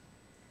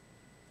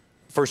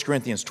 1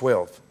 Corinthians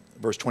 12,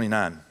 verse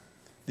 29,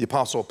 the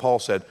Apostle Paul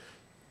said,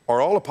 are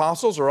all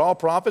apostles, are all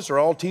prophets, are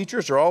all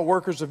teachers, are all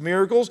workers of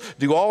miracles?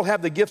 Do all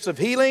have the gifts of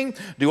healing?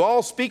 Do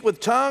all speak with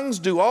tongues?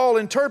 Do all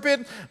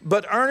interpret?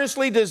 But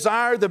earnestly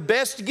desire the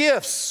best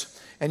gifts.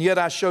 And yet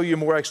I show you a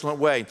more excellent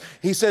way.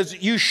 He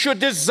says you should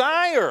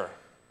desire.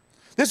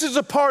 This is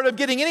a part of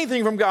getting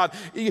anything from God.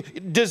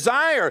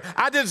 Desire.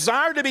 I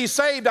desire to be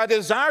saved. I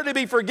desire to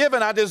be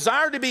forgiven. I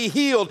desire to be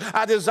healed.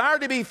 I desire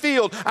to be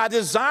filled. I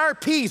desire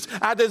peace.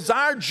 I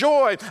desire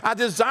joy. I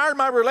desire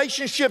my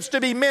relationships to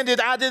be mended.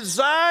 I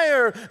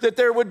desire that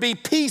there would be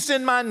peace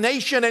in my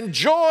nation and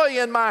joy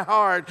in my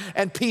heart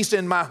and peace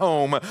in my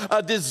home.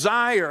 A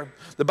desire.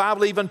 The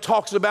Bible even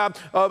talks about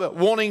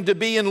wanting to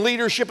be in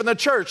leadership in the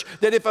church,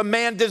 that if a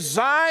man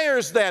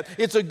desires that,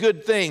 it's a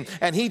good thing.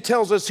 And he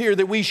tells us here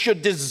that we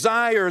should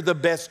desire the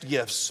best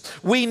gifts.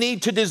 We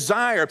need to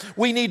desire.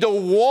 We need to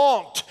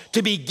want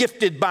to be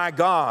gifted by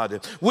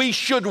God. We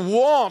should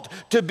want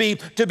to be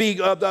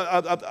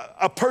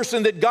a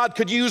person that God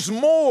could use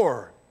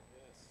more.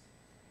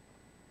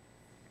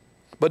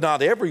 But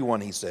not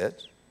everyone, he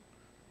says,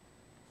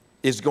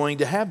 is going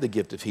to have the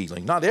gift of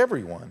healing. Not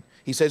everyone.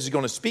 He says he's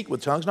going to speak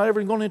with tongues. Not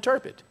everyone's going to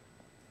interpret.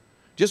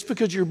 Just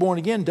because you're born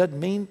again doesn't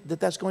mean that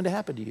that's going to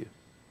happen to you.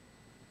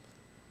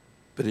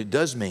 But it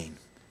does mean,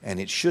 and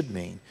it should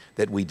mean,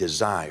 that we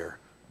desire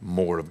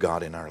more of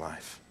God in our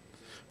life.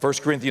 1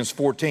 Corinthians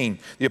 14,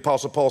 the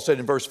Apostle Paul said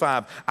in verse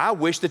 5, I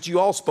wish that you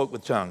all spoke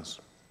with tongues,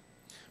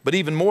 but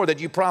even more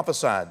that you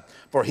prophesied.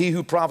 For he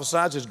who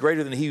prophesies is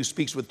greater than he who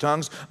speaks with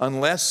tongues,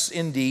 unless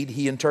indeed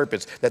he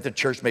interprets, that the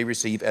church may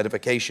receive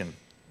edification.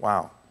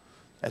 Wow,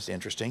 that's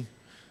interesting.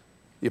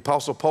 The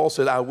Apostle Paul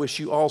said, I wish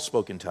you all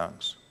spoke in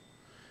tongues.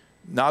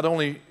 Not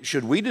only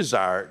should we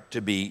desire to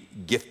be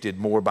gifted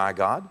more by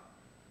God,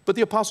 but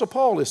the Apostle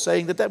Paul is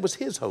saying that that was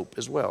his hope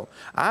as well.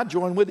 I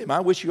join with him. I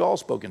wish you all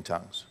spoke in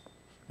tongues.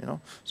 You know,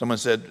 someone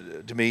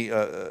said to me,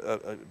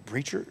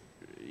 preacher,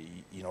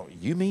 you know,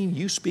 you mean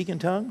you speak in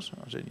tongues?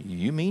 I said,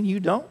 you mean you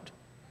don't?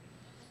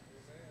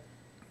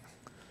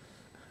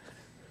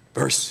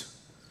 Verse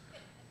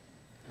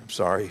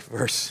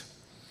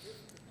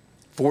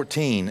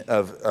 14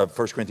 of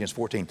 1 Corinthians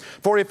 14.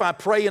 For if I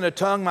pray in a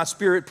tongue, my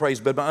spirit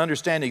prays, but my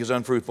understanding is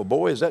unfruitful.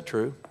 Boy, is that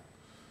true.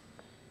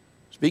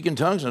 Speak in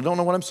tongues and I don't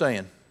know what I'm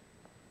saying.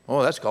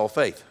 Oh, that's called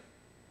faith.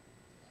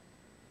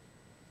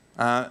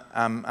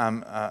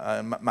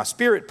 My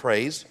spirit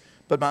prays,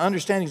 but my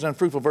understanding is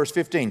unfruitful. Verse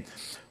 15.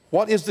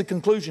 What is the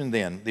conclusion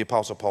then, the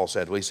Apostle Paul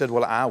said? Well, he said,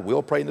 well, I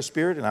will pray in the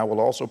Spirit, and I will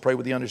also pray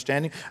with the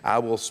understanding. I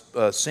will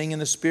sing in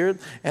the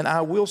Spirit, and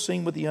I will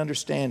sing with the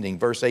understanding.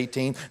 Verse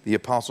 18, the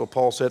Apostle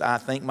Paul said, I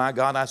thank my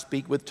God I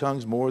speak with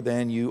tongues more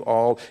than you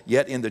all.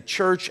 Yet in the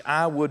church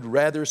I would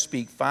rather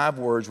speak 5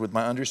 words with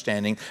my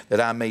understanding, that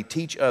I may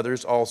teach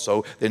others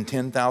also, than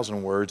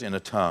 10,000 words in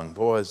a tongue.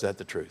 Boy, is that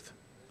the truth.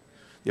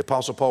 The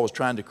Apostle Paul was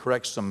trying to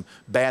correct some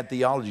bad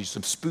theology,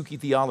 some spooky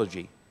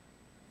theology.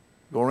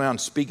 Go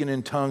around speaking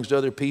in tongues to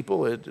other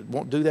people, it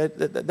won't do that.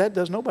 That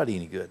does nobody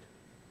any good.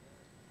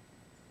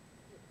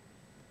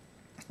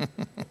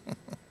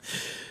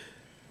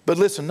 But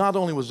listen, not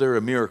only was there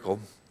a miracle,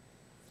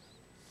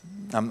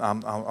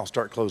 I'll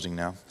start closing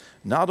now.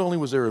 Not only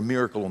was there a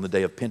miracle on the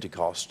day of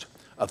Pentecost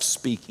of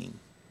speaking,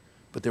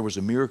 but there was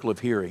a miracle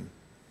of hearing.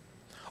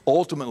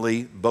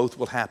 Ultimately, both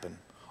will happen.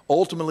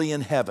 Ultimately,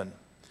 in heaven,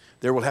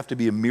 there will have to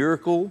be a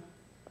miracle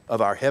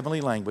of our heavenly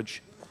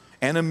language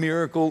and a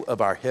miracle of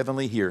our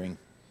heavenly hearing.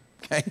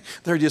 Okay?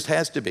 There just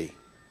has to be.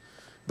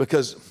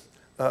 Because,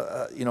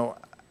 you know,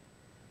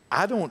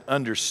 I don't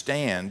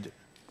understand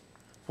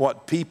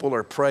what people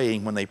are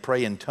praying when they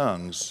pray in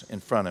tongues in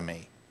front of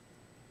me.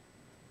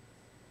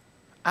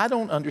 I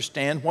don't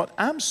understand what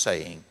I'm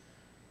saying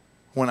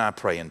when I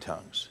pray in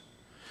tongues.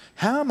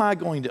 How am I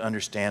going to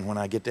understand when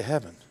I get to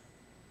heaven?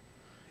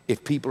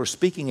 If people are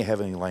speaking a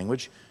heavenly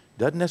language,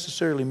 doesn't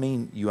necessarily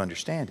mean you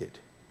understand it.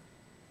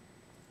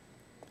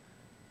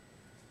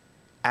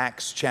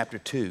 Acts chapter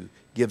 2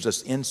 gives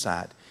us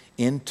insight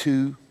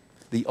into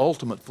the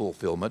ultimate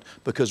fulfillment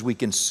because we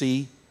can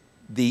see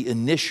the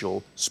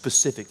initial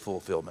specific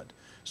fulfillment.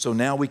 So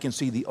now we can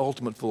see the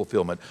ultimate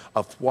fulfillment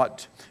of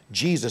what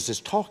Jesus is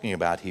talking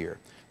about here,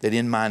 that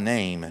in my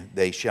name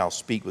they shall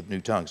speak with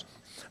new tongues.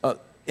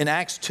 In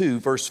Acts 2,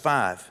 verse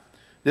 5,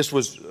 this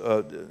was,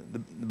 the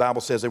Bible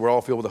says they were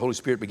all filled with the Holy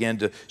Spirit, began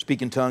to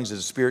speak in tongues as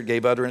the Spirit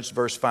gave utterance.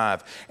 Verse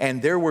 5,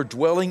 and there were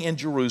dwelling in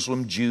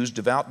Jerusalem Jews,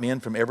 devout men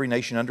from every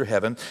nation under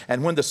heaven.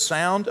 And when the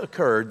sound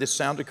occurred,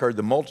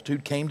 the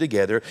multitude came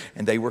together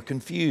and they were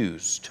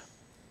confused,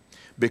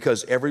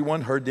 because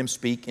everyone heard them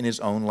speak in his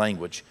own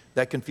language.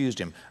 That confused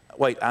him.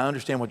 Wait, I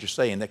understand what you're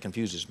saying. That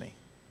confuses me.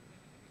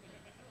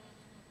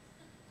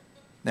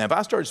 Now, if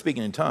I started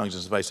speaking in tongues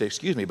and somebody say,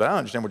 excuse me, but I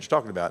understand what you're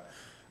talking about.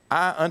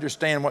 I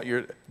understand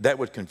that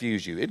would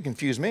confuse you. It'd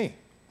confuse me.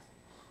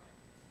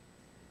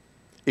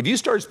 If you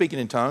started speaking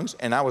in tongues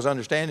and I was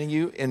understanding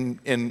you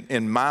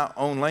in my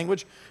own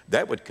language,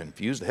 that would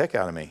confuse the heck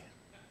out of me.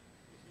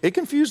 It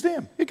confused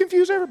them. It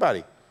confused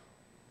everybody.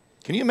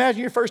 Can you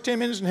imagine your first 10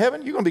 minutes in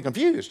heaven? You're going to be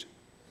confused.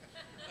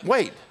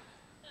 Wait.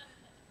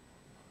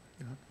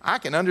 I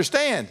can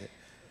understand.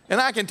 And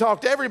I can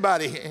talk to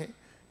everybody.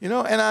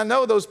 And I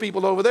know those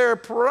people over there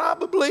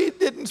probably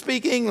didn't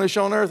speak English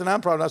on earth, and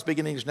I'm probably not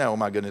speaking English now. Oh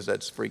my goodness,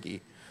 that's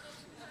freaky.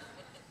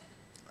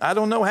 I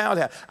don't know how it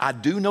happened. I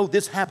do know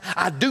this happened.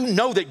 I do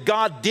know that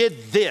God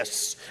did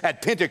this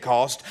at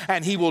Pentecost,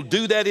 and He will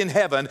do that in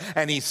heaven.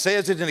 And He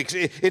says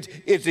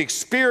it's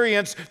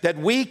experience that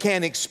we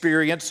can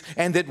experience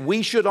and that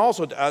we should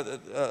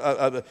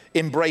also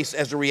embrace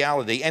as a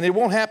reality. And it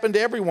won't happen to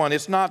everyone.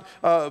 It's not,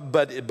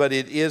 but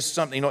it is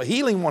something.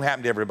 Healing won't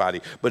happen to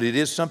everybody, but it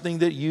is something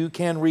that you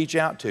can reach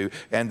out to.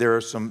 And there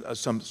are some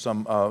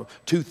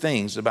two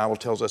things the Bible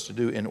tells us to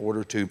do in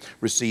order to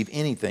receive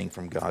anything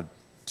from God.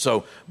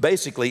 So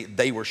basically,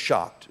 they were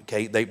shocked,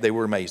 okay? They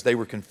were amazed. They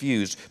were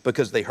confused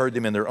because they heard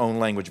them in their own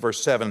language.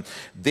 Verse 7,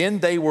 then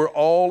they were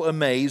all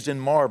amazed and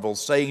marveled,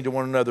 saying to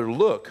one another,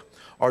 look,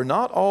 are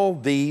not all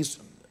these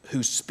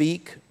who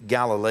speak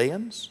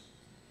Galileans?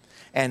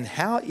 And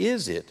how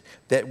is it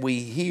that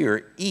we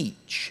hear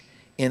each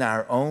in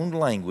our own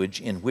language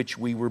in which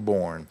we were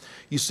born?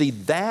 You see,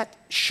 that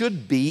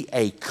should be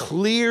a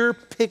clear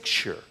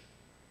picture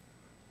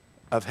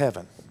of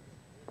heaven,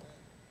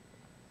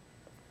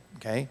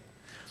 okay?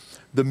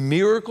 The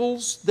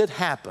miracles that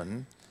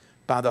happen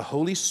by the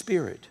Holy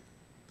Spirit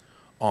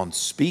on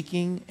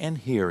speaking and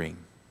hearing,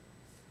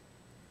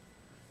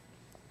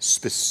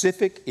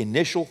 specific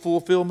initial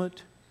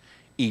fulfillment,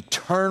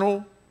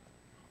 eternal,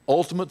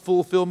 ultimate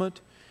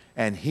fulfillment,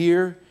 and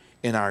here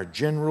in our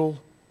general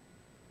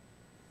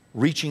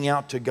reaching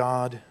out to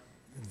God,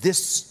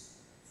 this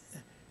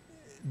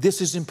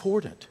is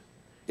important.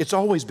 It's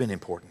always been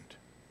important.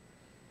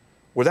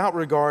 Without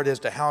regard as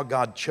to how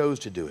God chose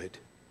to do it,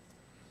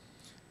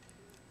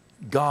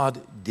 God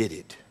did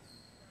it.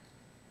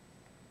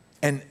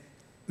 And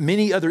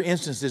many other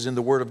instances in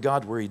the Word of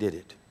God where He did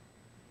it.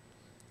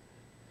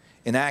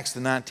 In Acts, the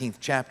 19th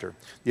chapter,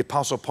 the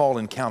Apostle Paul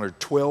encountered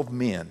 12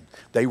 men.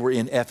 They were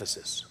in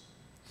Ephesus.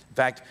 In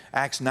fact,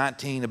 Acts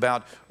 19,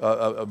 about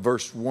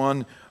verse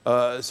 1,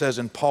 says,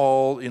 and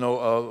Paul,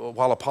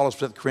 while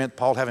Apollos was at Corinth,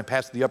 Paul having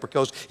passed the upper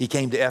coast, he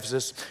came to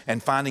Ephesus,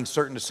 and finding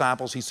certain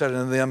disciples, he said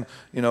unto them,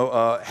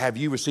 have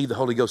you received the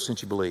Holy Ghost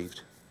since you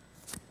believed?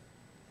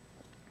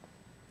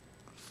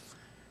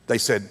 They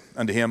said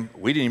unto him,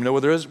 we didn't even know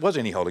whether there was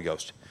any Holy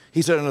Ghost.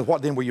 He said, unto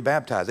what then were you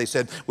baptized? They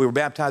said, we were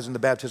baptized in the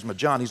baptism of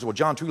John. He said, well,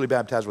 John truly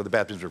baptized with the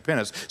baptism of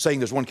repentance, saying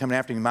there's one coming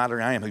after me, mightier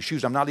than I am, whose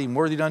shoes I'm not even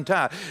worthy to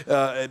untie.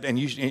 And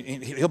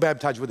he'll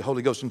baptize you with the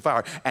Holy Ghost and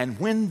fire. And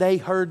when they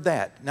heard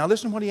that, now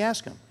listen to what he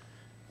asked them.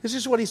 This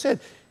is what he said.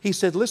 He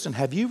said, listen,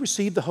 have you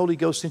received the Holy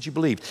Ghost since you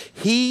believed?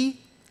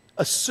 He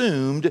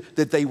assumed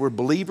that they were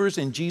believers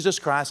in Jesus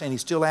Christ, and he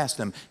still asked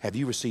them, have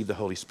you received the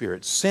Holy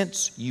Spirit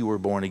since you were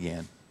born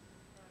again?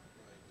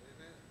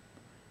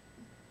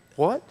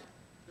 What?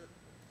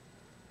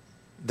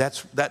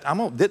 This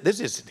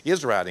is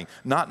his writing,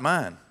 not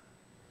mine.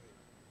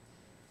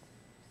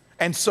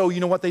 And so you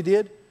know what they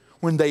did?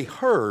 When they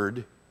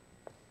heard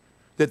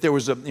that there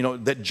was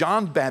that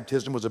John's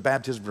baptism was a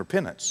baptism of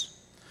repentance,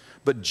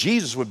 but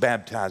Jesus would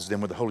baptize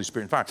them with the Holy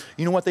Spirit and fire.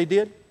 You know what they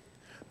did?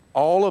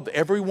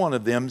 Every one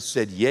of them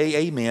said, yea,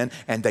 amen,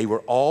 and they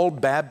were all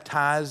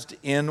baptized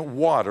in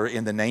water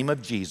in the name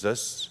of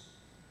Jesus.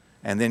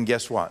 And then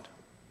guess what?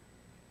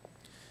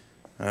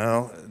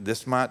 Well,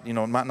 this might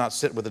not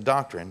sit with the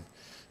doctrine,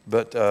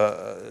 but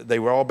they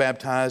were all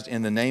baptized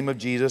in the name of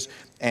Jesus.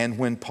 And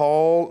when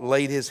Paul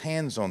laid his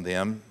hands on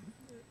them,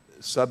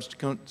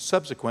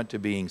 subsequent to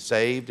being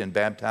saved and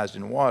baptized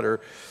in water,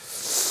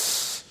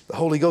 the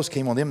Holy Ghost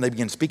came on them, and they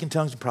began to speak in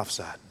tongues and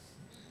prophesied.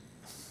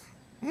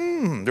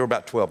 There were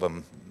about 12 of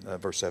them,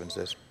 verse 7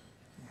 says.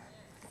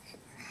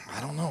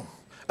 I don't know.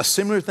 A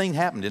similar thing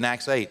happened in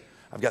Acts 8.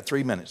 I've got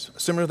 3 minutes.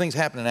 Similar things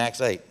happened in Acts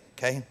 8,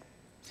 okay?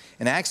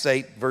 In Acts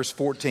 8, verse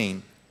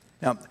 14,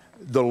 now,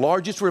 the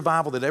largest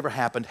revival that ever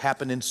happened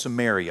in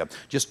Samaria,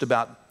 just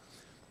about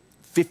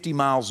 50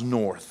 miles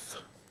north.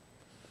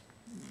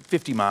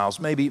 50 miles,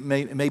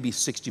 maybe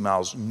 60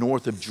 miles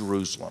north of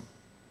Jerusalem.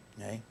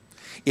 Okay?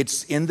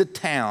 It's in the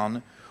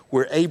town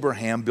where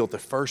Abraham built the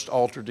first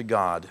altar to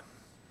God.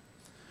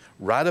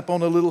 Right up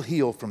on a little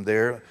hill from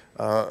there,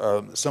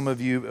 some of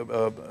you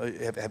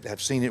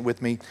have seen it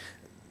with me,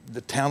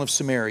 the town of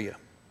Samaria.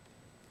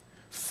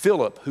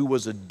 Philip, who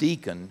was a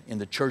deacon in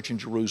the church in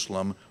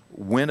Jerusalem,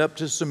 went up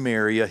to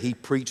Samaria. He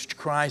preached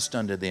Christ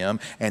unto them,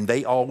 and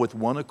they all with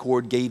one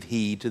accord gave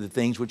heed to the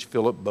things which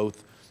Philip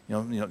both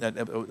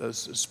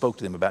spoke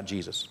to them about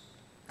Jesus.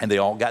 And they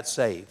all got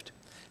saved.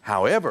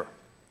 However,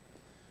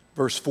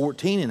 Verse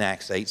 14 in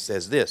Acts 8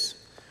 says this,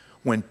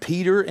 when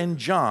Peter and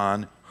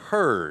John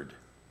heard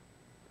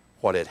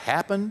what had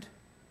happened,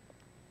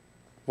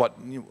 what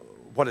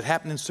had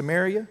happened in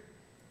Samaria,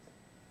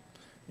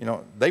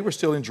 they were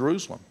still in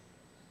Jerusalem.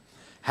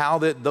 How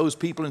that those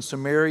people in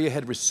Samaria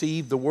had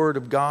received the word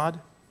of God.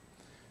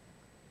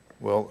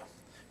 Well,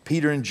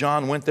 Peter and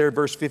John went there,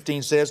 verse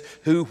 15 says,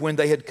 who, when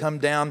they had come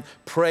down,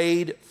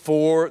 prayed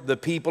for the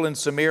people in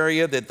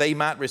Samaria that they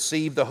might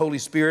receive the Holy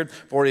Spirit,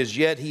 for as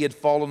yet he had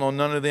fallen on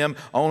none of them,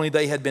 only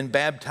they had been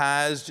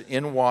baptized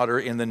in water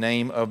in the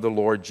name of the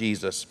Lord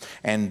Jesus.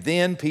 And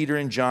then Peter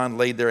and John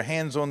laid their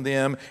hands on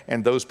them,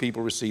 and those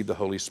people received the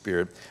Holy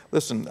Spirit.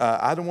 Listen,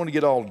 I don't want to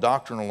get all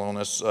doctrinal on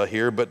us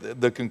here,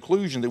 but the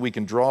conclusion that we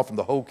can draw from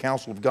the whole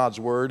counsel of God's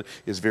Word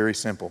is very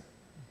simple.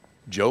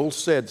 Joel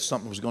said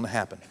something was going to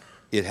happen.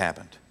 It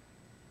happened.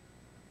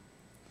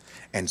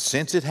 And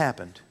since it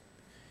happened,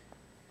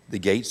 the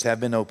gates have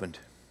been opened.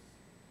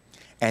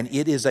 And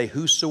it is a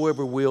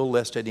whosoever will,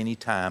 lest at any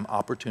time,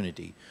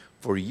 opportunity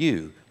for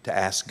you to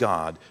ask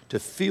God to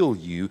fill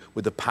you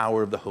with the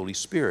power of the Holy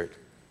Spirit.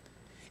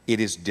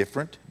 It is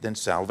different than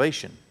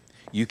salvation.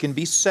 You can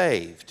be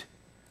saved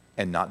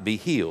and not be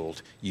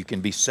healed. You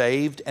can be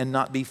saved and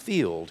not be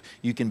filled.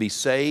 You can be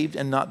saved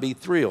and not be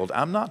thrilled.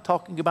 I'm not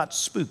talking about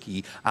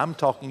spooky. I'm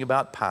talking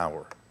about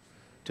power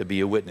to be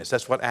a witness.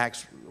 That's what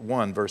Acts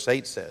 1 verse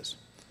 8 says.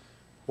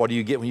 What do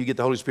you get when you get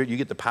the Holy Spirit? You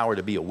get the power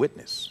to be a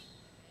witness.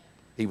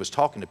 He was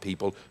talking to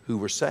people who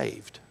were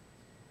saved.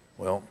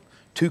 Well,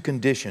 two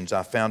conditions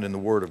I found in the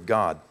Word of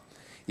God.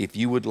 If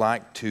you would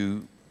like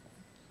to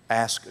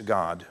ask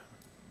God,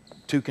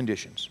 two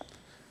conditions.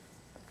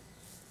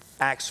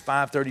 Acts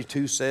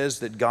 5:32 says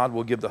that God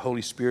will give the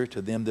Holy Spirit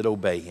to them that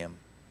obey Him.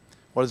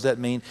 What does that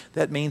mean?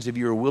 That means if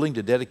you're willing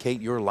to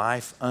dedicate your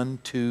life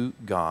unto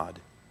God,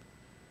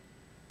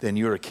 then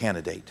you're a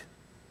candidate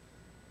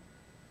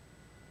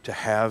to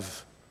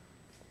have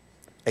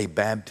a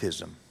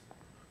baptism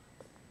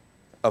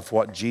of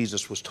what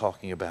Jesus was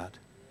talking about,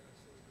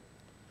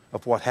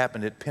 of what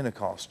happened at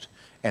Pentecost,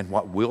 and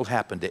what will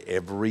happen to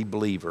every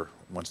believer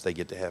once they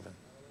get to heaven.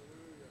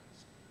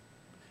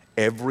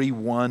 Every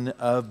one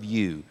of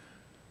you,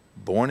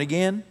 born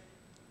again,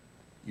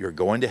 you're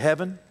going to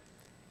heaven,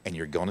 and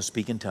you're going to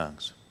speak in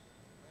tongues.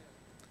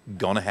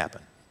 Gonna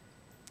happen.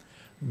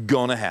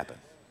 Gonna happen.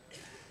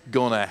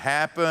 Gonna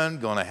happen,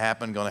 gonna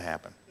happen, gonna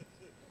happen.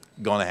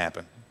 Gonna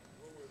happen.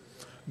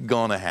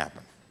 Gonna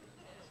happen.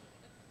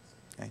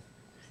 Okay?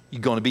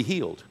 You're gonna be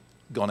healed.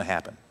 Gonna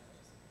happen.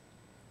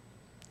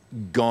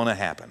 Gonna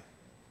happen.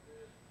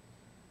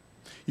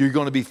 You're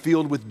gonna be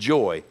filled with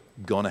joy.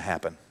 Gonna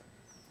happen.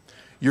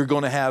 You're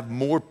gonna have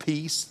more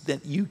peace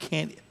than you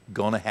can.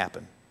 Gonna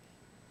happen.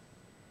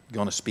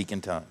 Gonna speak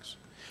in tongues.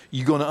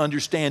 You're gonna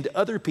understand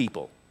other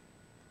people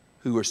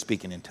who are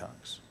speaking in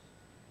tongues.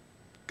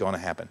 Going to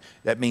happen.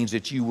 That means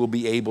that you will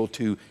be able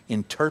to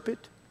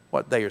interpret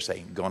what they are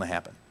saying. Going to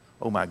happen.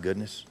 Oh my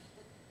goodness.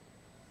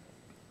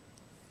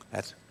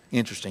 That's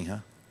interesting, huh?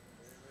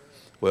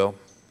 Well,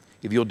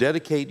 if you'll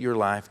dedicate your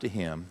life to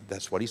Him,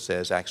 that's what He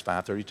says, Acts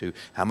 5:32.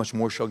 How much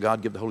more shall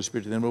God give the Holy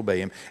Spirit to them who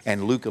obey Him?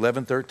 And Luke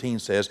 11:13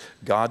 says,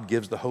 God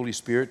gives the Holy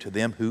Spirit to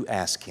them who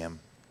ask Him.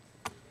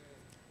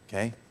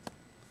 Okay?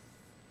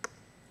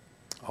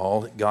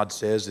 All that God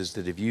says is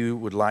that if you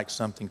would like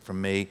something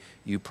from me,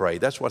 you pray.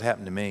 That's what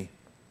happened to me.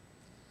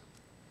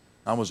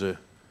 I was a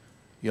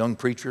young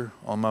preacher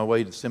on my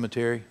way to the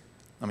seminary,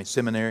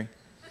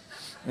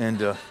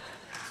 and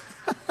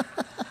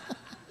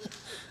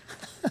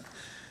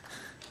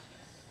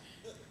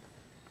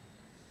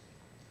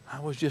I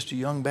was just a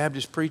young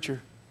Baptist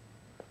preacher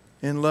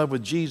in love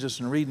with Jesus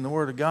and reading the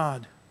Word of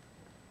God.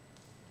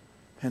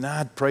 And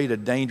I'd prayed a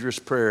dangerous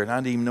prayer, and I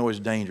didn't even know it was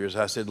dangerous.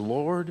 I said,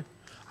 Lord,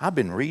 I've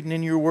been reading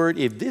in your Word.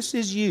 If this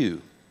is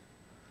you,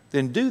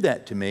 then do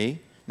that to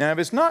me. Now, if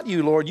it's not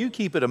you, Lord, you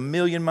keep it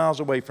 1,000,000 miles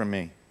away from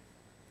me.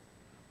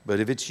 But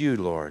if it's you,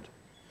 Lord,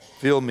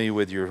 fill me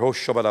with your...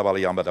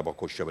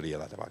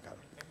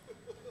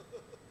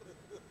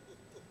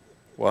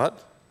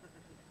 What?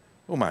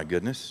 Oh, my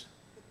goodness.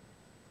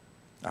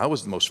 I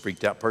was the most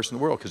freaked out person in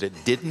the world because it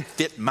didn't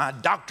fit my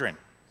doctrine.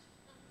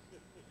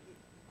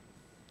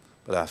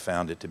 But I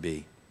found it to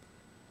be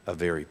a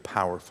very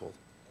powerful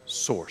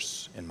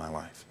source in my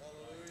life.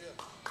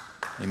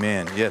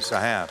 Amen. Yes, I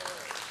have.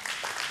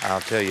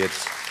 I'll tell you,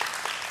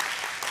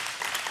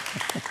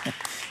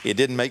 it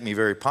didn't make me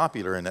very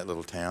popular in that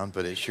little town,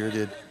 but it sure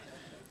did.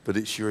 But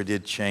it sure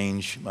did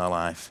change my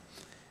life.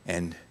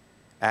 And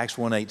Acts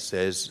 1:8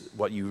 says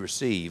what you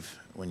receive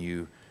when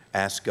you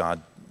ask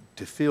God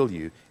to fill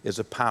you is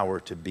a power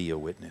to be a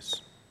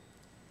witness.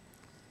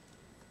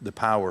 The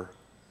power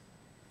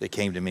that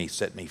came to me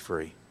set me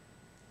free.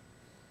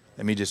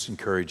 Let me just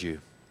encourage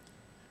you.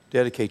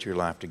 Dedicate your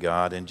life to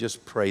God and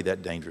just pray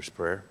that dangerous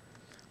prayer.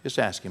 Just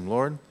ask Him,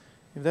 Lord,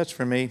 if that's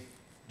for me,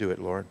 do it,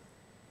 Lord.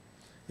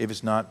 If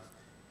it's not,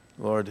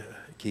 Lord,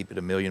 keep it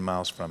 1,000,000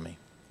 miles from me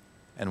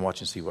and watch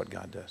and see what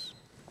God does.